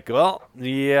 It's like, well,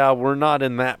 yeah, we're not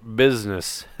in that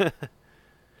business. No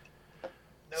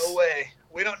way.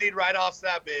 We don't need write-offs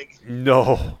that big.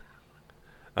 No.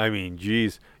 I mean,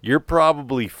 geez, you're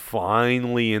probably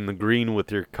finally in the green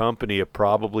with your company. It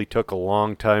probably took a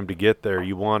long time to get there.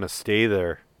 You want to stay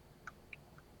there.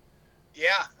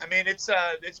 Yeah, I mean, it's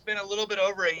been a little bit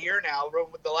over a year now.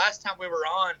 The last time we were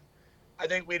on, I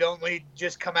think we'd only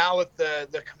just come out with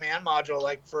the command module,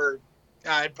 like for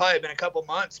it'd probably been a couple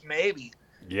months, maybe.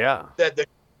 Yeah.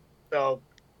 So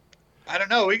I don't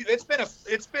know. It's been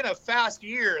a fast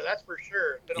year, that's for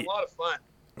sure. It's been a lot of fun.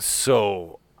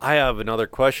 So I have another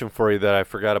question for you that I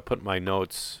forgot to put in my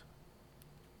notes.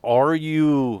 Are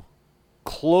you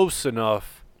close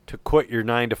enough to quit your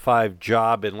 9-to-5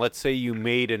 job? And let's say you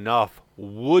made enough,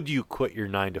 would you quit your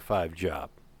 9-to-5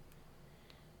 job?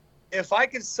 If I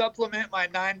could supplement my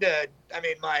 5 to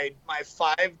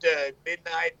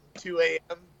midnight and 2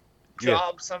 a.m.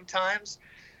 job sometimes,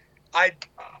 I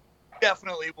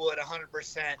definitely would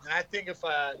 100%. And I think if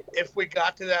we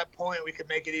got to that point, we could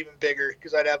make it even bigger,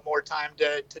 because I'd have more time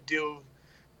to do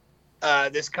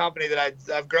this company that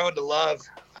I've grown to love.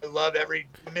 I love every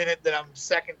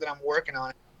second that I'm working on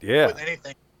it. Yeah. With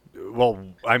anything. Well,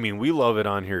 I mean, we love it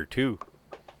on here too.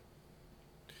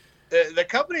 The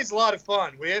company's a lot of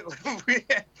fun. We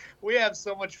have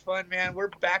so much fun, man. We're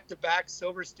back-to-back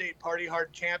Silver State Party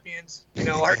Hard champions. You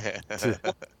know,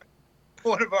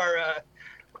 one of our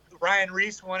Ryan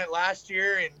Reese won it last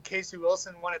year, and Casey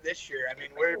Wilson won it this year. I mean,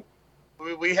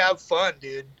 we have fun,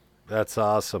 dude. That's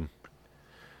awesome.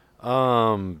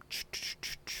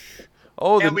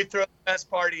 Oh, And we throw the best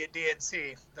party at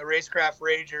DNC. The Racecraft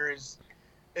Rager is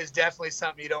definitely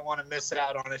something you don't want to miss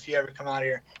out on if you ever come out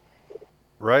here.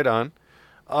 right on.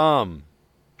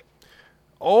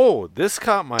 Oh, this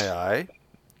caught my eye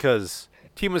because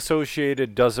Team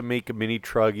Associated doesn't make a mini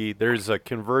truggy. There's a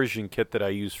conversion kit that I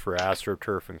use for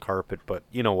AstroTurf and carpet, but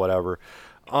whatever.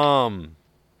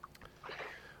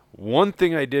 One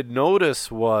thing I did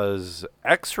notice was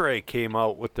X-Ray came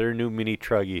out with their new mini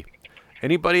truggy.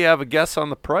 Anybody have a guess on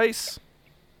the price?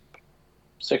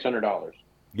 $600.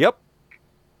 Yep.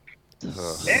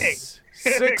 Hey,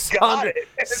 got it.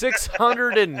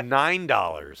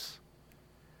 $609.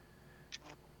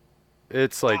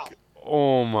 It's like, Wow.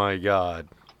 oh my god,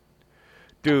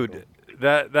 dude,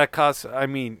 that costs. I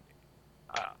mean,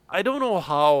 I don't know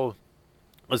how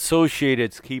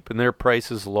Associated's keeping their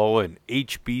prices low and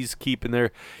HB's keeping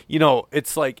their.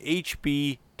 It's like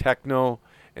HB, Techno,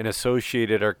 and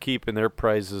Associated are keeping their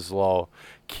prices low.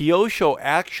 Kyosho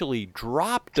actually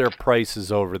dropped their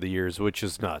prices over the years, which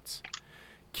is nuts.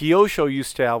 Kyosho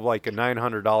used to have like a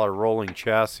 $900 rolling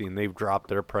chassis, and they've dropped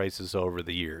their prices over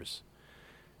the years.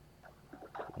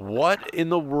 What in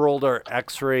the world are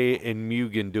X-Ray and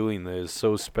Mugen doing that is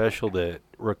so special that it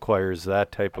requires that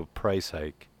type of price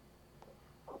hike?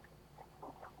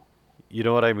 You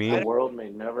know what I mean? The world may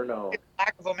never know.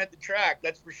 Lack of them at the track,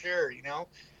 that's for sure.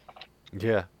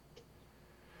 Yeah.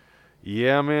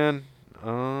 Yeah, man.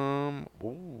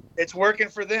 Ooh. It's working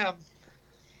for them.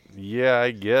 Yeah,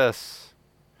 I guess.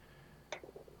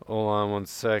 Hold on one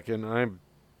second.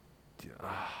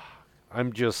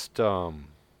 I'm just all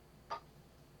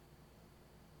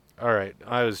right,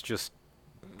 I was just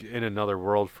in another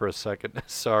world for a second.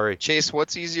 Sorry. Chase,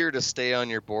 what's easier to stay on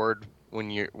your board when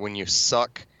you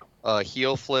suck, a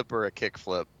heel flip or a kick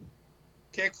flip?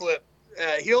 Kick flip.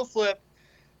 Heel flip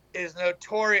is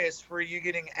notorious for you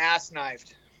getting ass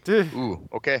knifed. Ooh,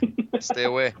 okay. Stay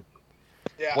away.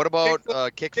 Yeah. What about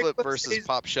kick kick flip flip versus stays-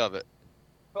 pop shove it?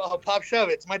 Oh, pop shove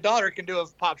it. My daughter can do a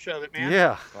pop shove it, man.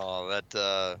 Yeah. Oh,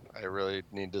 that I really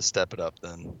need to step it up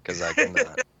then, because I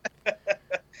cannot.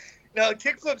 No,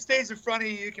 kick flip stays in front of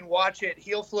you. You can watch it.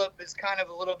 Heel flip is kind of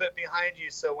a little bit behind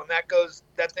you. So when that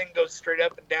thing goes straight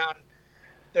up and down.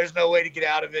 There's no way to get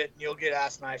out of it, and you'll get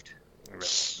ass knifed.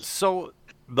 So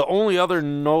the only other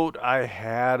note I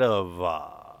had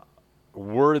of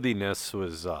worthiness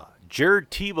was Jared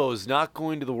Tebow is not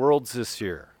going to the Worlds this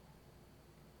year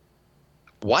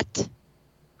What?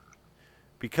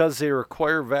 because they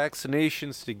require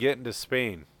vaccinations to get into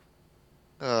Spain.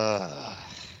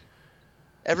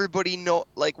 Everybody know.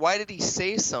 Like, why did he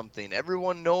say something?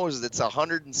 Everyone knows it's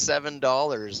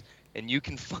 $107, and you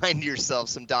can find yourself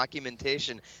some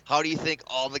documentation. How do you think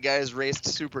all the guys raced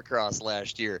Supercross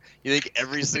last year? You think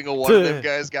every single one of them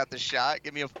guys got the shot?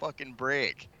 Give me a fucking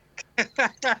break.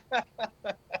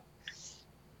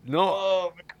 No,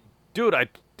 Oh, man. dude,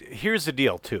 here's the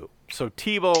deal too. So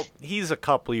Tebow, he's a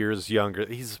couple years younger.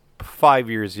 He's 5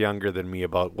 years younger than me.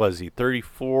 About, was he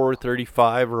 34,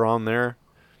 35, around there?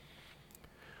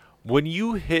 When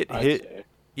you hit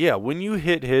when you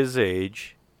hit his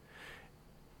age,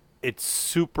 it's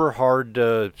super hard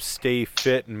to stay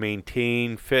fit and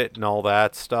maintain fit and all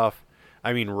that stuff.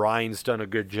 I mean, Ryan's done a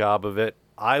good job of it.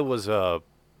 I was a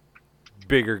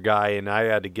bigger guy and I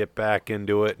had to get back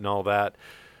into it and all that.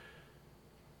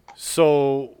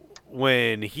 So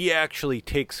when he actually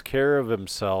takes care of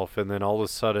himself and then all of a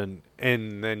sudden,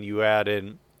 and then you add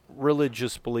in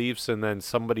religious beliefs and then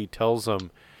somebody tells him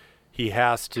he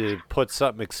has to put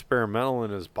something experimental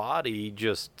in his body, he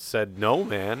just said, no,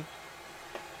 man.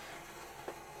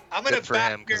 I'm gonna Good for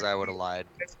back him, because I would have lied.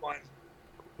 this one.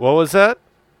 What was that?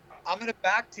 I'm gonna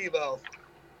back Tebow.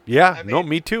 Yeah, I no, mean,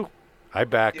 me too. I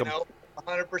back You him. know,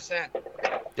 100%.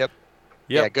 Yep.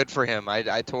 Yeah, good for him.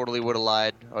 I totally would have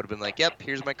lied. I would have been like, yep,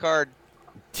 here's my card.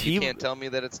 You can't tell me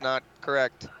that it's not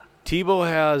correct. Tebow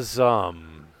has,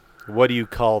 what do you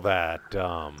call that?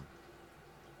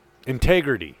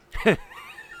 Integrity.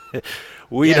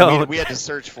 We don't. We had to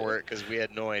search for it because we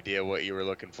had no idea what you were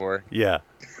looking for. Yeah.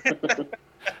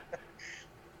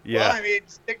 Yeah. Well, I mean,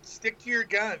 stick to your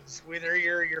guns. Whether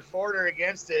you're for it or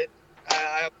against it,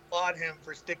 I applaud him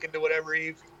for sticking to whatever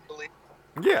he believes.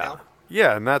 Yeah. know?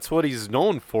 Yeah, and that's what he's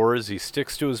known for, is he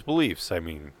sticks to his beliefs. I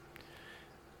mean,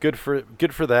 good for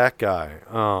that guy.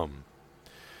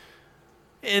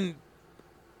 And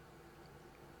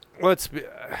let's be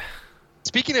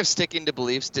Speaking of sticking to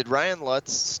beliefs, did Ryan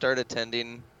Lutz start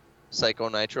attending Psycho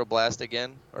Nitro Blast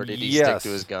again? Or did he stick Yes. to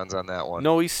his guns on that one?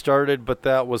 No, he started, but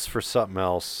that was for something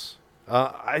else.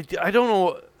 I don't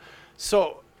know.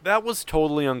 So that was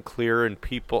totally unclear, and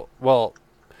people, well,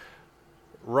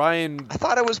 Ryan, I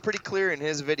thought it was pretty clear in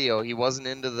his video. He wasn't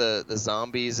into the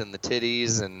zombies and the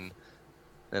titties and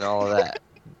all of that.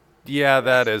 yeah,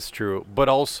 that is true. But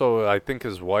also, I think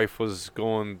his wife was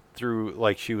going through,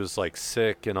 like, she was, like,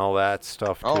 sick and all that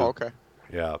stuff, too. Oh, okay.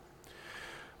 Yeah.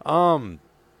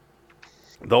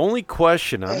 The only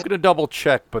question, I'm going to double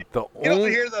check, but the You don't only...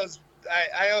 hear those.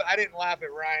 I didn't laugh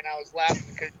at Ryan. I was laughing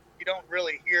because you don't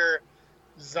really hear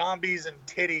zombies and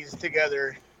titties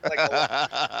together. Like a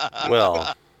lot.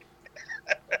 Well,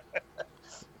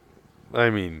 I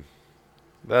mean,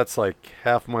 that's like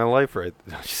half my life right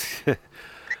there.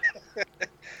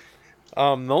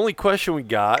 The only question we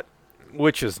got,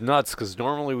 which is nuts because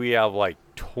normally we have like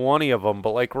 20 of them,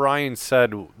 but like Ryan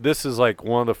said, this is like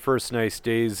one of the first nice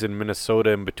days in Minnesota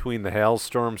in between the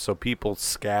hailstorms, so people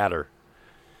scatter.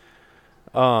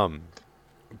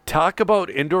 Talk about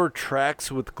indoor tracks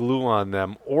with glue on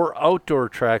them or outdoor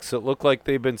tracks that look like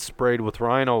they've been sprayed with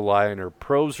rhino liner.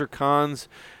 Pros or cons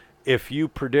if you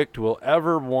predict will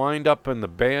ever wind up in the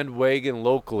bandwagon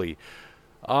locally.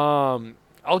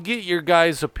 I'll get your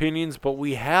guys' opinions, but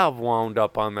we have wound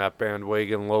up on that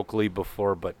bandwagon locally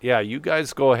before. But yeah, you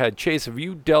guys go ahead. Chase, have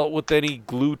you dealt with any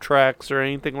glue tracks or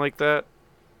anything like that?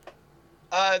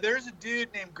 There's a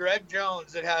dude named Greg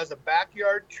Jones that has a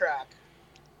backyard track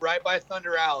right by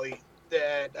Thunder Alley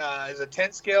that is a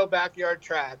 10 scale backyard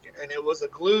track, and it was a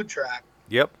glue track.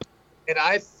 Yep. And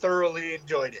I thoroughly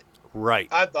enjoyed it. Right.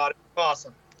 I thought it was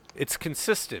awesome. It's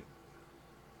consistent.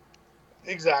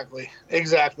 Exactly.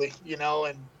 You know,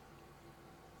 and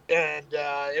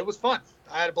it was fun.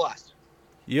 I had a blast.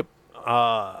 Yep.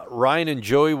 Ryan and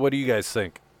Joey, what do you guys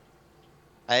think?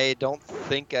 I don't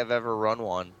think I've ever run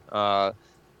one.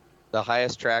 The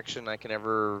highest traction I can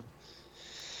ever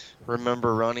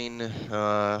remember running,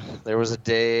 there was a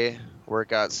day where it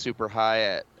got super high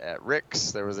at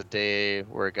Rick's. There was a day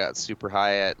where it got super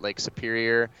high at Lake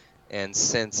Superior. And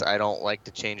since I don't like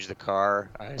to change the car,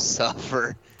 I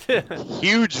suffer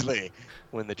hugely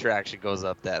when the traction goes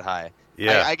up that high.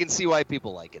 Yeah. I can see why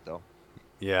people like it, though.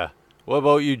 Yeah. What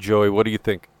about you, Joey? What do you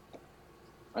think?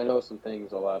 I know some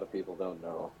things a lot of people don't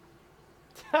know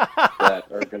that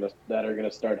are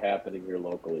gonna start happening here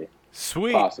locally.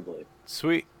 Sweet. Possibly.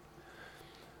 Sweet.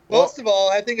 Most of all,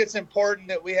 I think it's important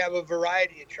that we have a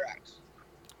variety of tracks.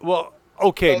 Well,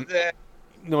 okay. So that,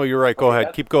 No, you're right. Go Okay,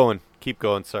 ahead. Keep going. Keep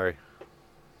going. Sorry.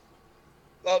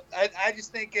 well, I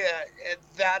just think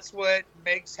that's what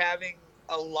makes having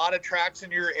a lot of tracks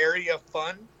in your area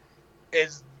fun,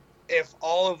 is if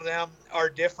all of them are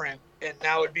different, and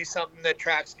that would be something that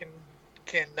tracks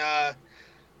can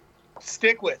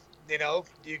stick with. You know,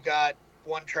 you got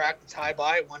one track that's high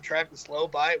bite, one track that's low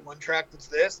bite, one track that's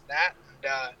this and that,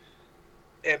 and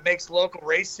it makes local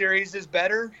race series is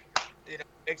better. You know,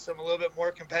 makes them a little bit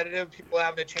more competitive. People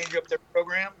having to change up their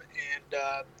program,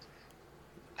 and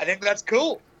I think that's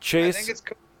cool. Chase, I think it's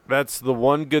cool. that's the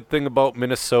one good thing about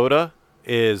Minnesota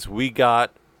is we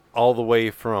got all the way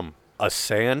from a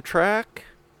sand track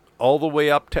all the way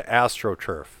up to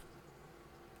AstroTurf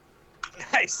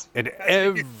Nice. and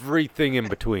everything in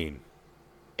between.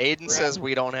 Aiden says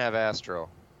we don't have Astro.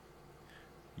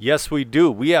 Yes, we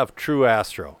do. We have true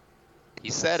Astro. He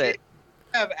said it.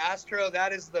 Have Astro,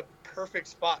 that is the perfect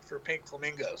spot for pink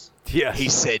flamingos. Yes. He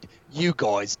said, you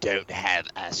guys don't have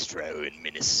Astro in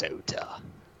Minnesota.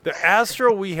 The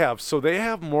Astro we have, so they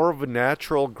have more of a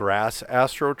natural grass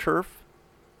AstroTurf.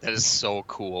 That is so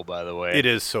cool, by the way. It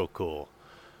is so cool.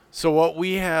 So what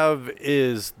we have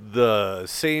is the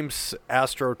same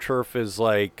AstroTurf is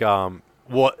like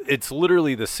it's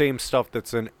literally the same stuff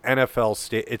that's an NFL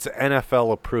state. It's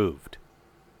NFL approved.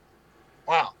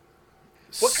 Wow.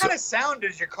 What So- kind of sound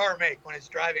does your car make when it's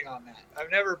driving on that? I've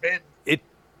never been. It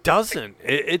doesn't.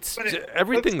 It's When it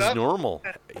everything's hooks up? normal.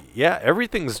 Yeah,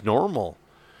 everything's normal.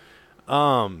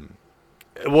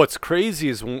 What's crazy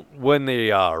is when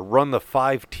they run the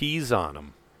 5 Ts on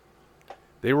them.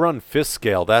 They run fifth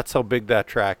scale. That's how big that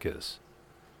track is.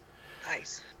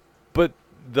 Nice. But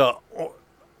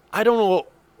I don't know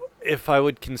if I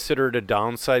would consider it a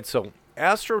downside. So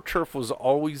AstroTurf was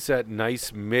always that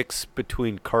nice mix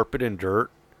between carpet and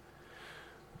dirt.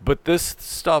 But this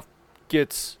stuff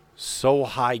gets so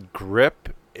high grip,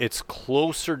 it's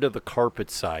closer to the carpet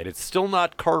side. It's still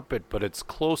not carpet, but it's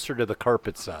closer to the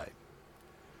carpet side.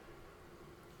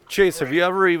 Chase, have you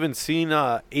ever even seen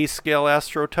A-scale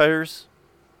Astro tires?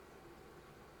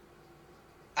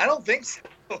 I don't think so,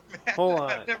 man. Hold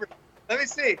on. I've never. Let me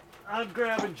see. I'm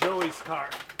grabbing Joey's car.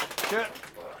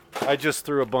 I just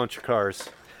threw a bunch of cars.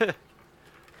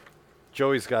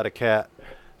 Joey's got a cat.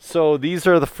 So these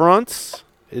are the fronts.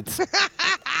 It's Look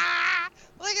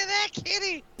at that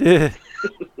kitty.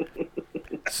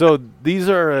 So these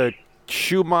are a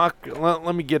Schumacher.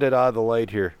 Let me get it out of the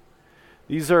light here.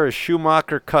 These are a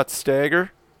Schumacher cut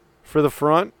stagger for the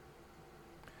front.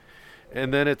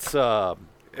 And then it's,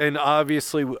 and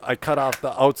obviously I cut off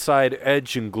the outside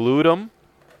edge and glued them.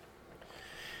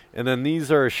 And then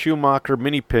these are a Schumacher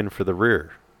mini pin for the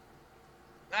rear.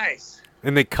 Nice.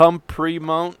 And they come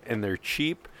pre-mount and they're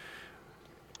cheap.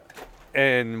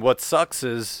 And what sucks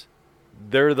is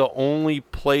they're the only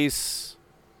place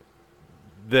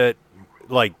that,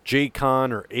 like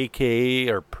J-Con or AKA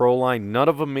or Proline, none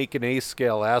of them make an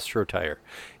A-scale Astro tire.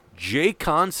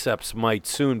 J-Concepts might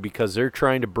soon because they're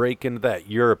trying to break into that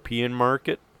European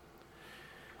market.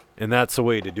 And that's the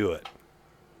way to do it.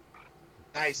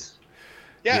 Nice.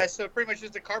 Yeah, so pretty much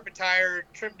just a carpet tire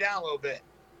trimmed down a little bit.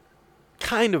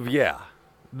 Kind of, yeah.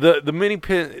 The mini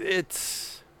pin,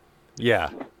 it's, yeah.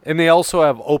 And they also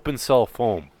have open cell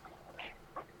foam,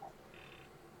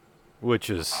 which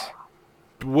is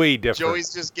way different.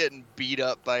 Joey's just getting beat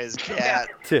up by his cat,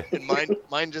 and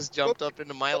mine just jumped up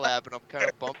into my lap, and I'm kind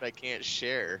of bummed I can't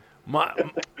share.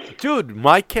 Dude,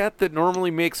 my cat that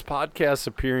normally makes podcast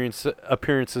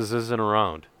appearances isn't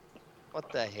around.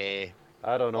 What the hey?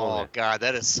 I don't know. Oh man. God,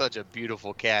 that is such a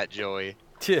beautiful cat, Joey.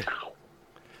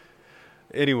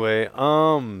 Anyway,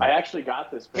 I actually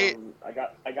got this from I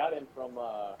got him from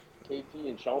KP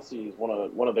and Chelsea's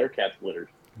one of their cats littered.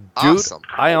 dude, Awesome.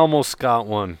 I almost got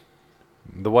one.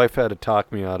 The wife had to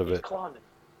talk me out of it. Clawing it.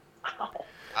 Ow.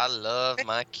 I love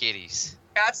my kitties.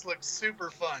 Cats look super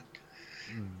fun.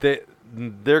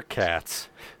 They're cats.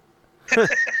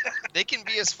 They can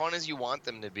be as fun as you want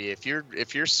them to be. If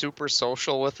you're super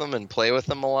social with them and play with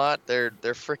them a lot, they're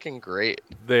freaking great.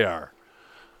 They are.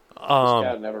 This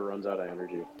cat never runs out of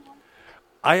energy.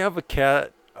 I have a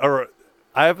cat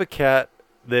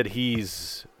that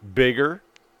he's bigger,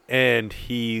 and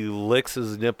he licks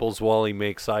his nipples while he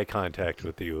makes eye contact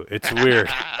with you. It's weird.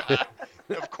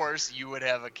 Of course, you would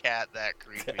have a cat that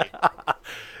creepy.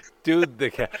 Dude, the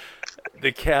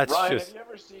cat's Ryan, just... have you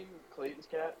ever seen Clayton's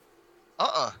cat?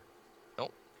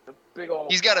 Nope. The big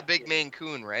old. He's got a big Maine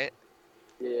Coon, right?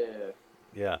 Yeah.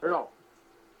 Yeah. Or no.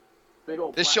 Big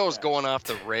old. This black show's cat. going off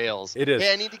the rails. It is.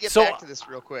 Hey, I need to get So, back to this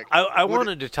real quick. I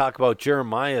wanted to talk about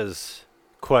Jeremiah's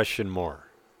question more.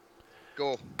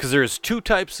 Go. Because there's two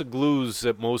types of glues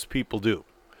that most people do.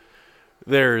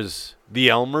 There's the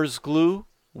Elmer's glue,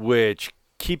 which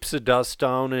keeps the dust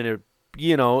down and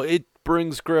it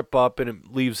brings grip up and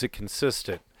it leaves it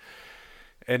consistent.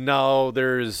 And now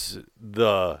there's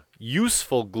the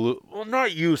useful glue. Well,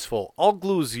 not useful. All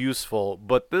glue is useful,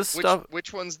 but this stuff...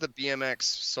 Which one's the BMX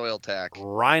soil tack?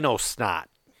 Rhino Snot.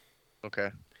 Okay.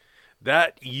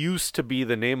 That used to be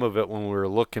the name of it when we were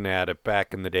looking at it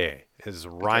back in the day, is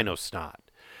Rhino Snot.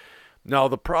 Now,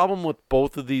 the problem with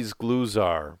both of these glues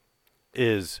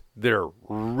is they're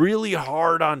really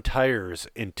hard on tires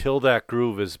until that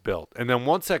groove is built. And then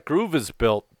once that groove is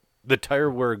built, the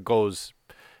tire wear goes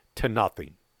to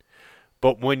nothing.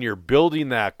 But when you're building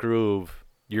that groove,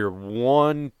 you're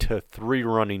 1 to 3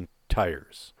 running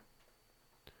tires.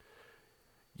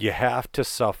 You have to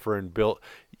suffer and build.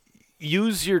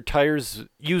 Use your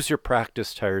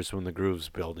practice tires when the groove's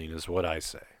building is what I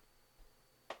say.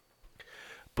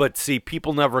 But see,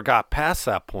 people never got past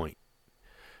that point.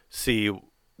 See,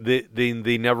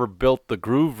 they never built the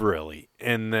groove really,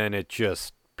 and then it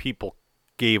just, people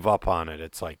gave up on it.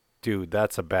 It's like, dude,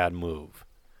 that's a bad move.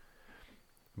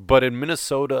 But in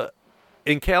Minnesota,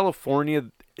 in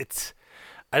California,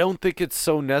 I don't think it's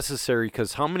so necessary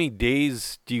because how many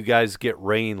days do you guys get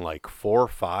rain? Like 4 or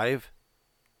 5?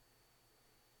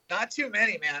 Not too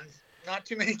many, man. Not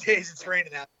too many days it's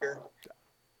raining out here.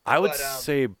 I would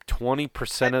say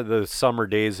 20% of the summer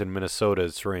days in Minnesota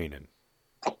it's raining.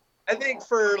 I think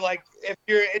for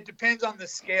it depends on the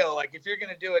scale. Like if you're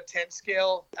going to do a 10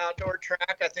 scale outdoor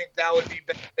track, I think that would be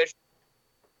beneficial.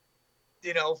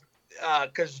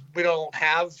 Because we don't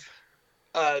have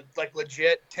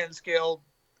legit 10 scale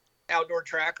outdoor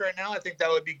track right now. I think that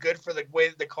would be good for the way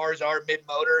that the cars are mid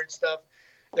motor and stuff.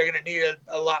 They're going to need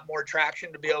a lot more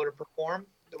traction to be able to perform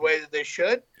the way that they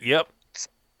should. Yep. I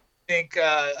think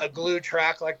a glue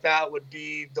track like that would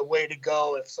be the way to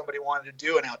go if somebody wanted to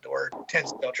do an outdoor 10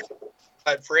 scale track.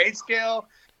 But for 8 scale,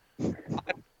 man,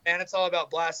 it's all about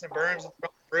blasting berms and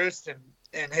throwing roost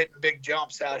and hitting big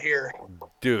jumps out here.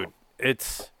 Dude,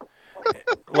 it's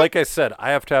like I said, I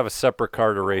have to have a separate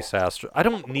car to race Astro. I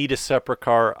don't need a separate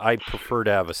car. I prefer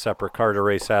to have a separate car to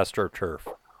race AstroTurf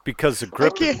because the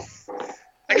grip.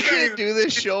 I can't do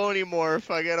this show anymore if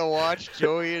I gotta watch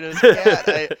Joey and his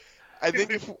cat. I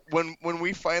think when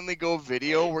we finally go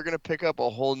video, we're gonna pick up a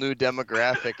whole new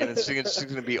demographic, and it's just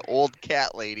gonna be old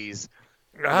cat ladies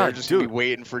They're just gonna dude, be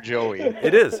waiting for Joey.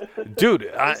 it is,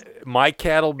 dude. My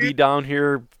cat'll be down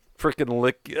here, freaking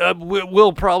lick.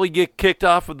 We'll probably get kicked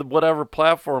off of the whatever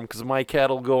platform because my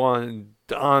cat'll go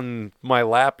on my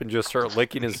lap and just start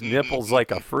licking his nipples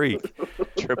like a freak.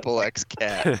 Triple X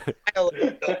cat.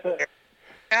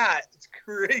 Cat, it's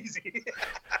crazy.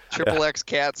 Triple X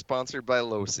cat sponsored by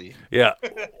Losi. Yeah,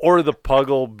 or the pug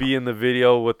will be in the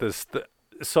video with this.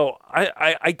 So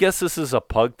I guess this is a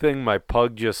pug thing. My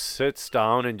pug just sits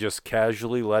down and just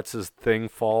casually lets his thing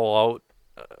fall out.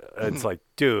 It's like,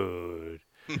 dude,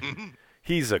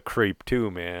 he's a creep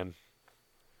too, man.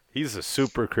 He's a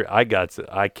super creep. I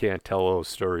can't tell those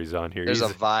stories on here. There's a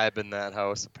vibe in that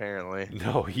house, apparently.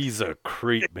 No, he's a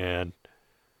creep, man.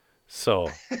 So,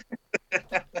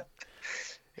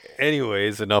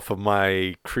 anyways, enough of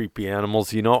my creepy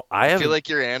animals. You know, I feel like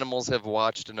your animals have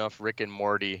watched enough Rick and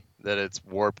Morty that it's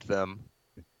warped them.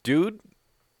 Dude,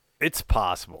 it's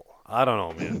possible. I don't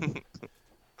know, man.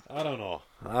 I don't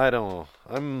know.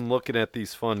 I'm looking at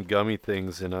these fun gummy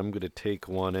things, and I'm going to take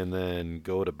one and then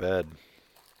go to bed.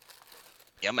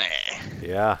 Yummy.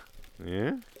 Yeah.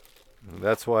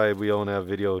 That's why we own that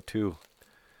video, too.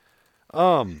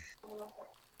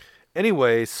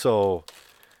 Anyway, so,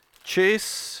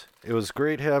 Chase, it was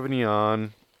great having you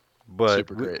on, but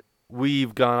Super great.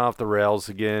 We've gone off the rails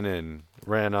again and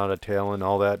ran out of tail and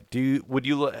all that. Would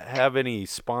you have any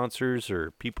sponsors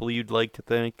or people you'd like to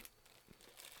thank?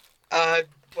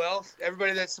 Well,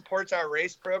 everybody that supports our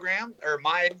race program, or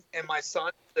mine and my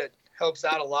son, that helps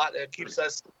out a lot. That keeps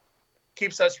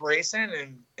us racing,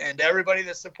 and everybody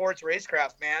that supports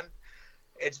Racecraft, man.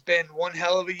 It's been one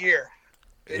hell of a year.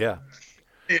 Yeah.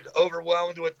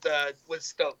 Overwhelmed with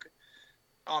stoke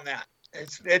on that.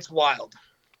 It's wild.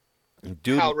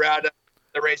 Dude, how rad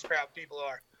the Racecraft people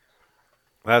are.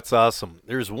 That's awesome.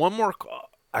 There's one more.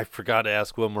 I forgot to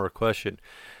ask one more question.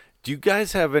 Do you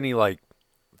guys have any like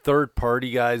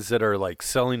third-party guys that are like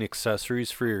selling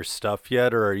accessories for your stuff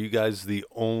yet, or are you guys the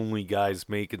only guys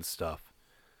making stuff?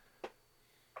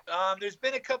 There's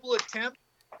been a couple attempts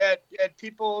at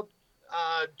people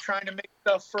trying to make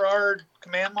stuff for our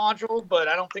command module, but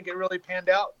I don't think it really panned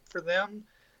out for them.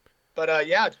 But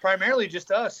yeah, it's primarily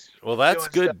just us. Well, that's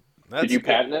good. Stuff. Did you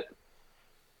patent it?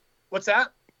 What's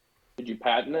that? Did you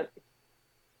patent it?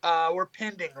 We're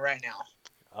pending right now.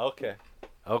 Okay,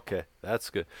 that's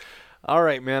good. All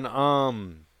right, man.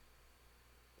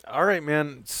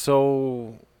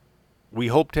 So we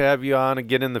hope to have you on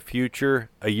again in the future.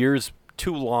 A year's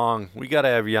too long. We got to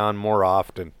have you on more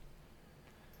often.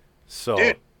 So,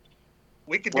 dude,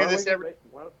 we could do this every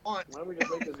month. Why don't we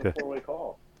just make this a four-way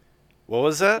call? What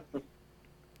was that? Why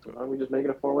don't we just make it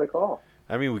a four-way call?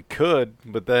 I mean, we could,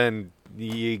 but then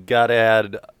you got to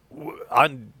add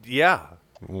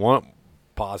one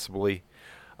possibly.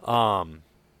 Dude,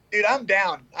 I'm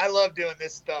down. I love doing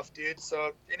this stuff, dude.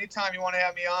 So anytime you want to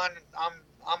have me on,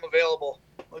 I'm available.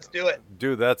 Let's do it.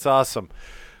 Dude, that's awesome.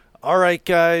 All right,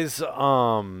 guys. Check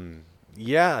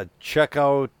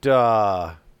out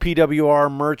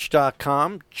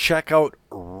pwrmerch.com. Check out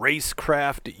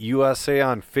Racecraft USA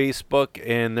on Facebook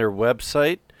and their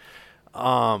website.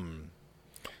 I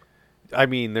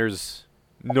mean, there's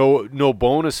no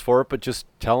bonus for it, but just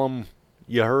tell them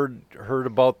you heard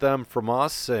about them from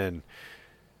us. And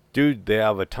dude, they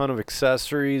have a ton of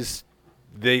accessories.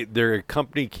 Their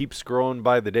company keeps growing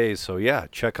by the day. So yeah,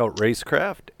 check out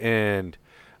Racecraft. And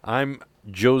I'm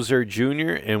Joe Zer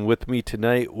Jr., and with me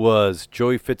tonight was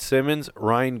Joey Fitzsimmons,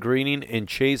 Ryan Greening, and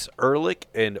Chase Ehrlich,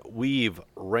 and we've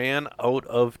ran out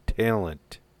of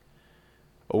talent.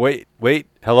 Oh, wait,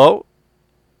 hello?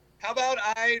 How about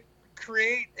I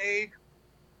create a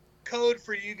code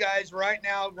for you guys right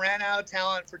now, ran out of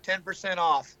talent for 10%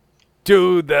 off.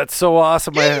 Dude, that's so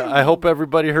awesome. I hope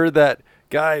everybody heard that.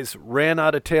 Guys, ran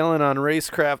out of talent on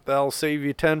Racecraft. That'll save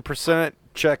you 10%.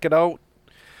 Check it out.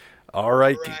 All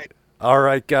right. All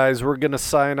right, guys, we're going to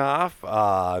sign off.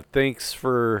 Thanks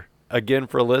for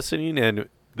listening. And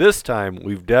this time,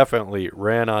 we've definitely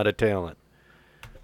ran out of talent.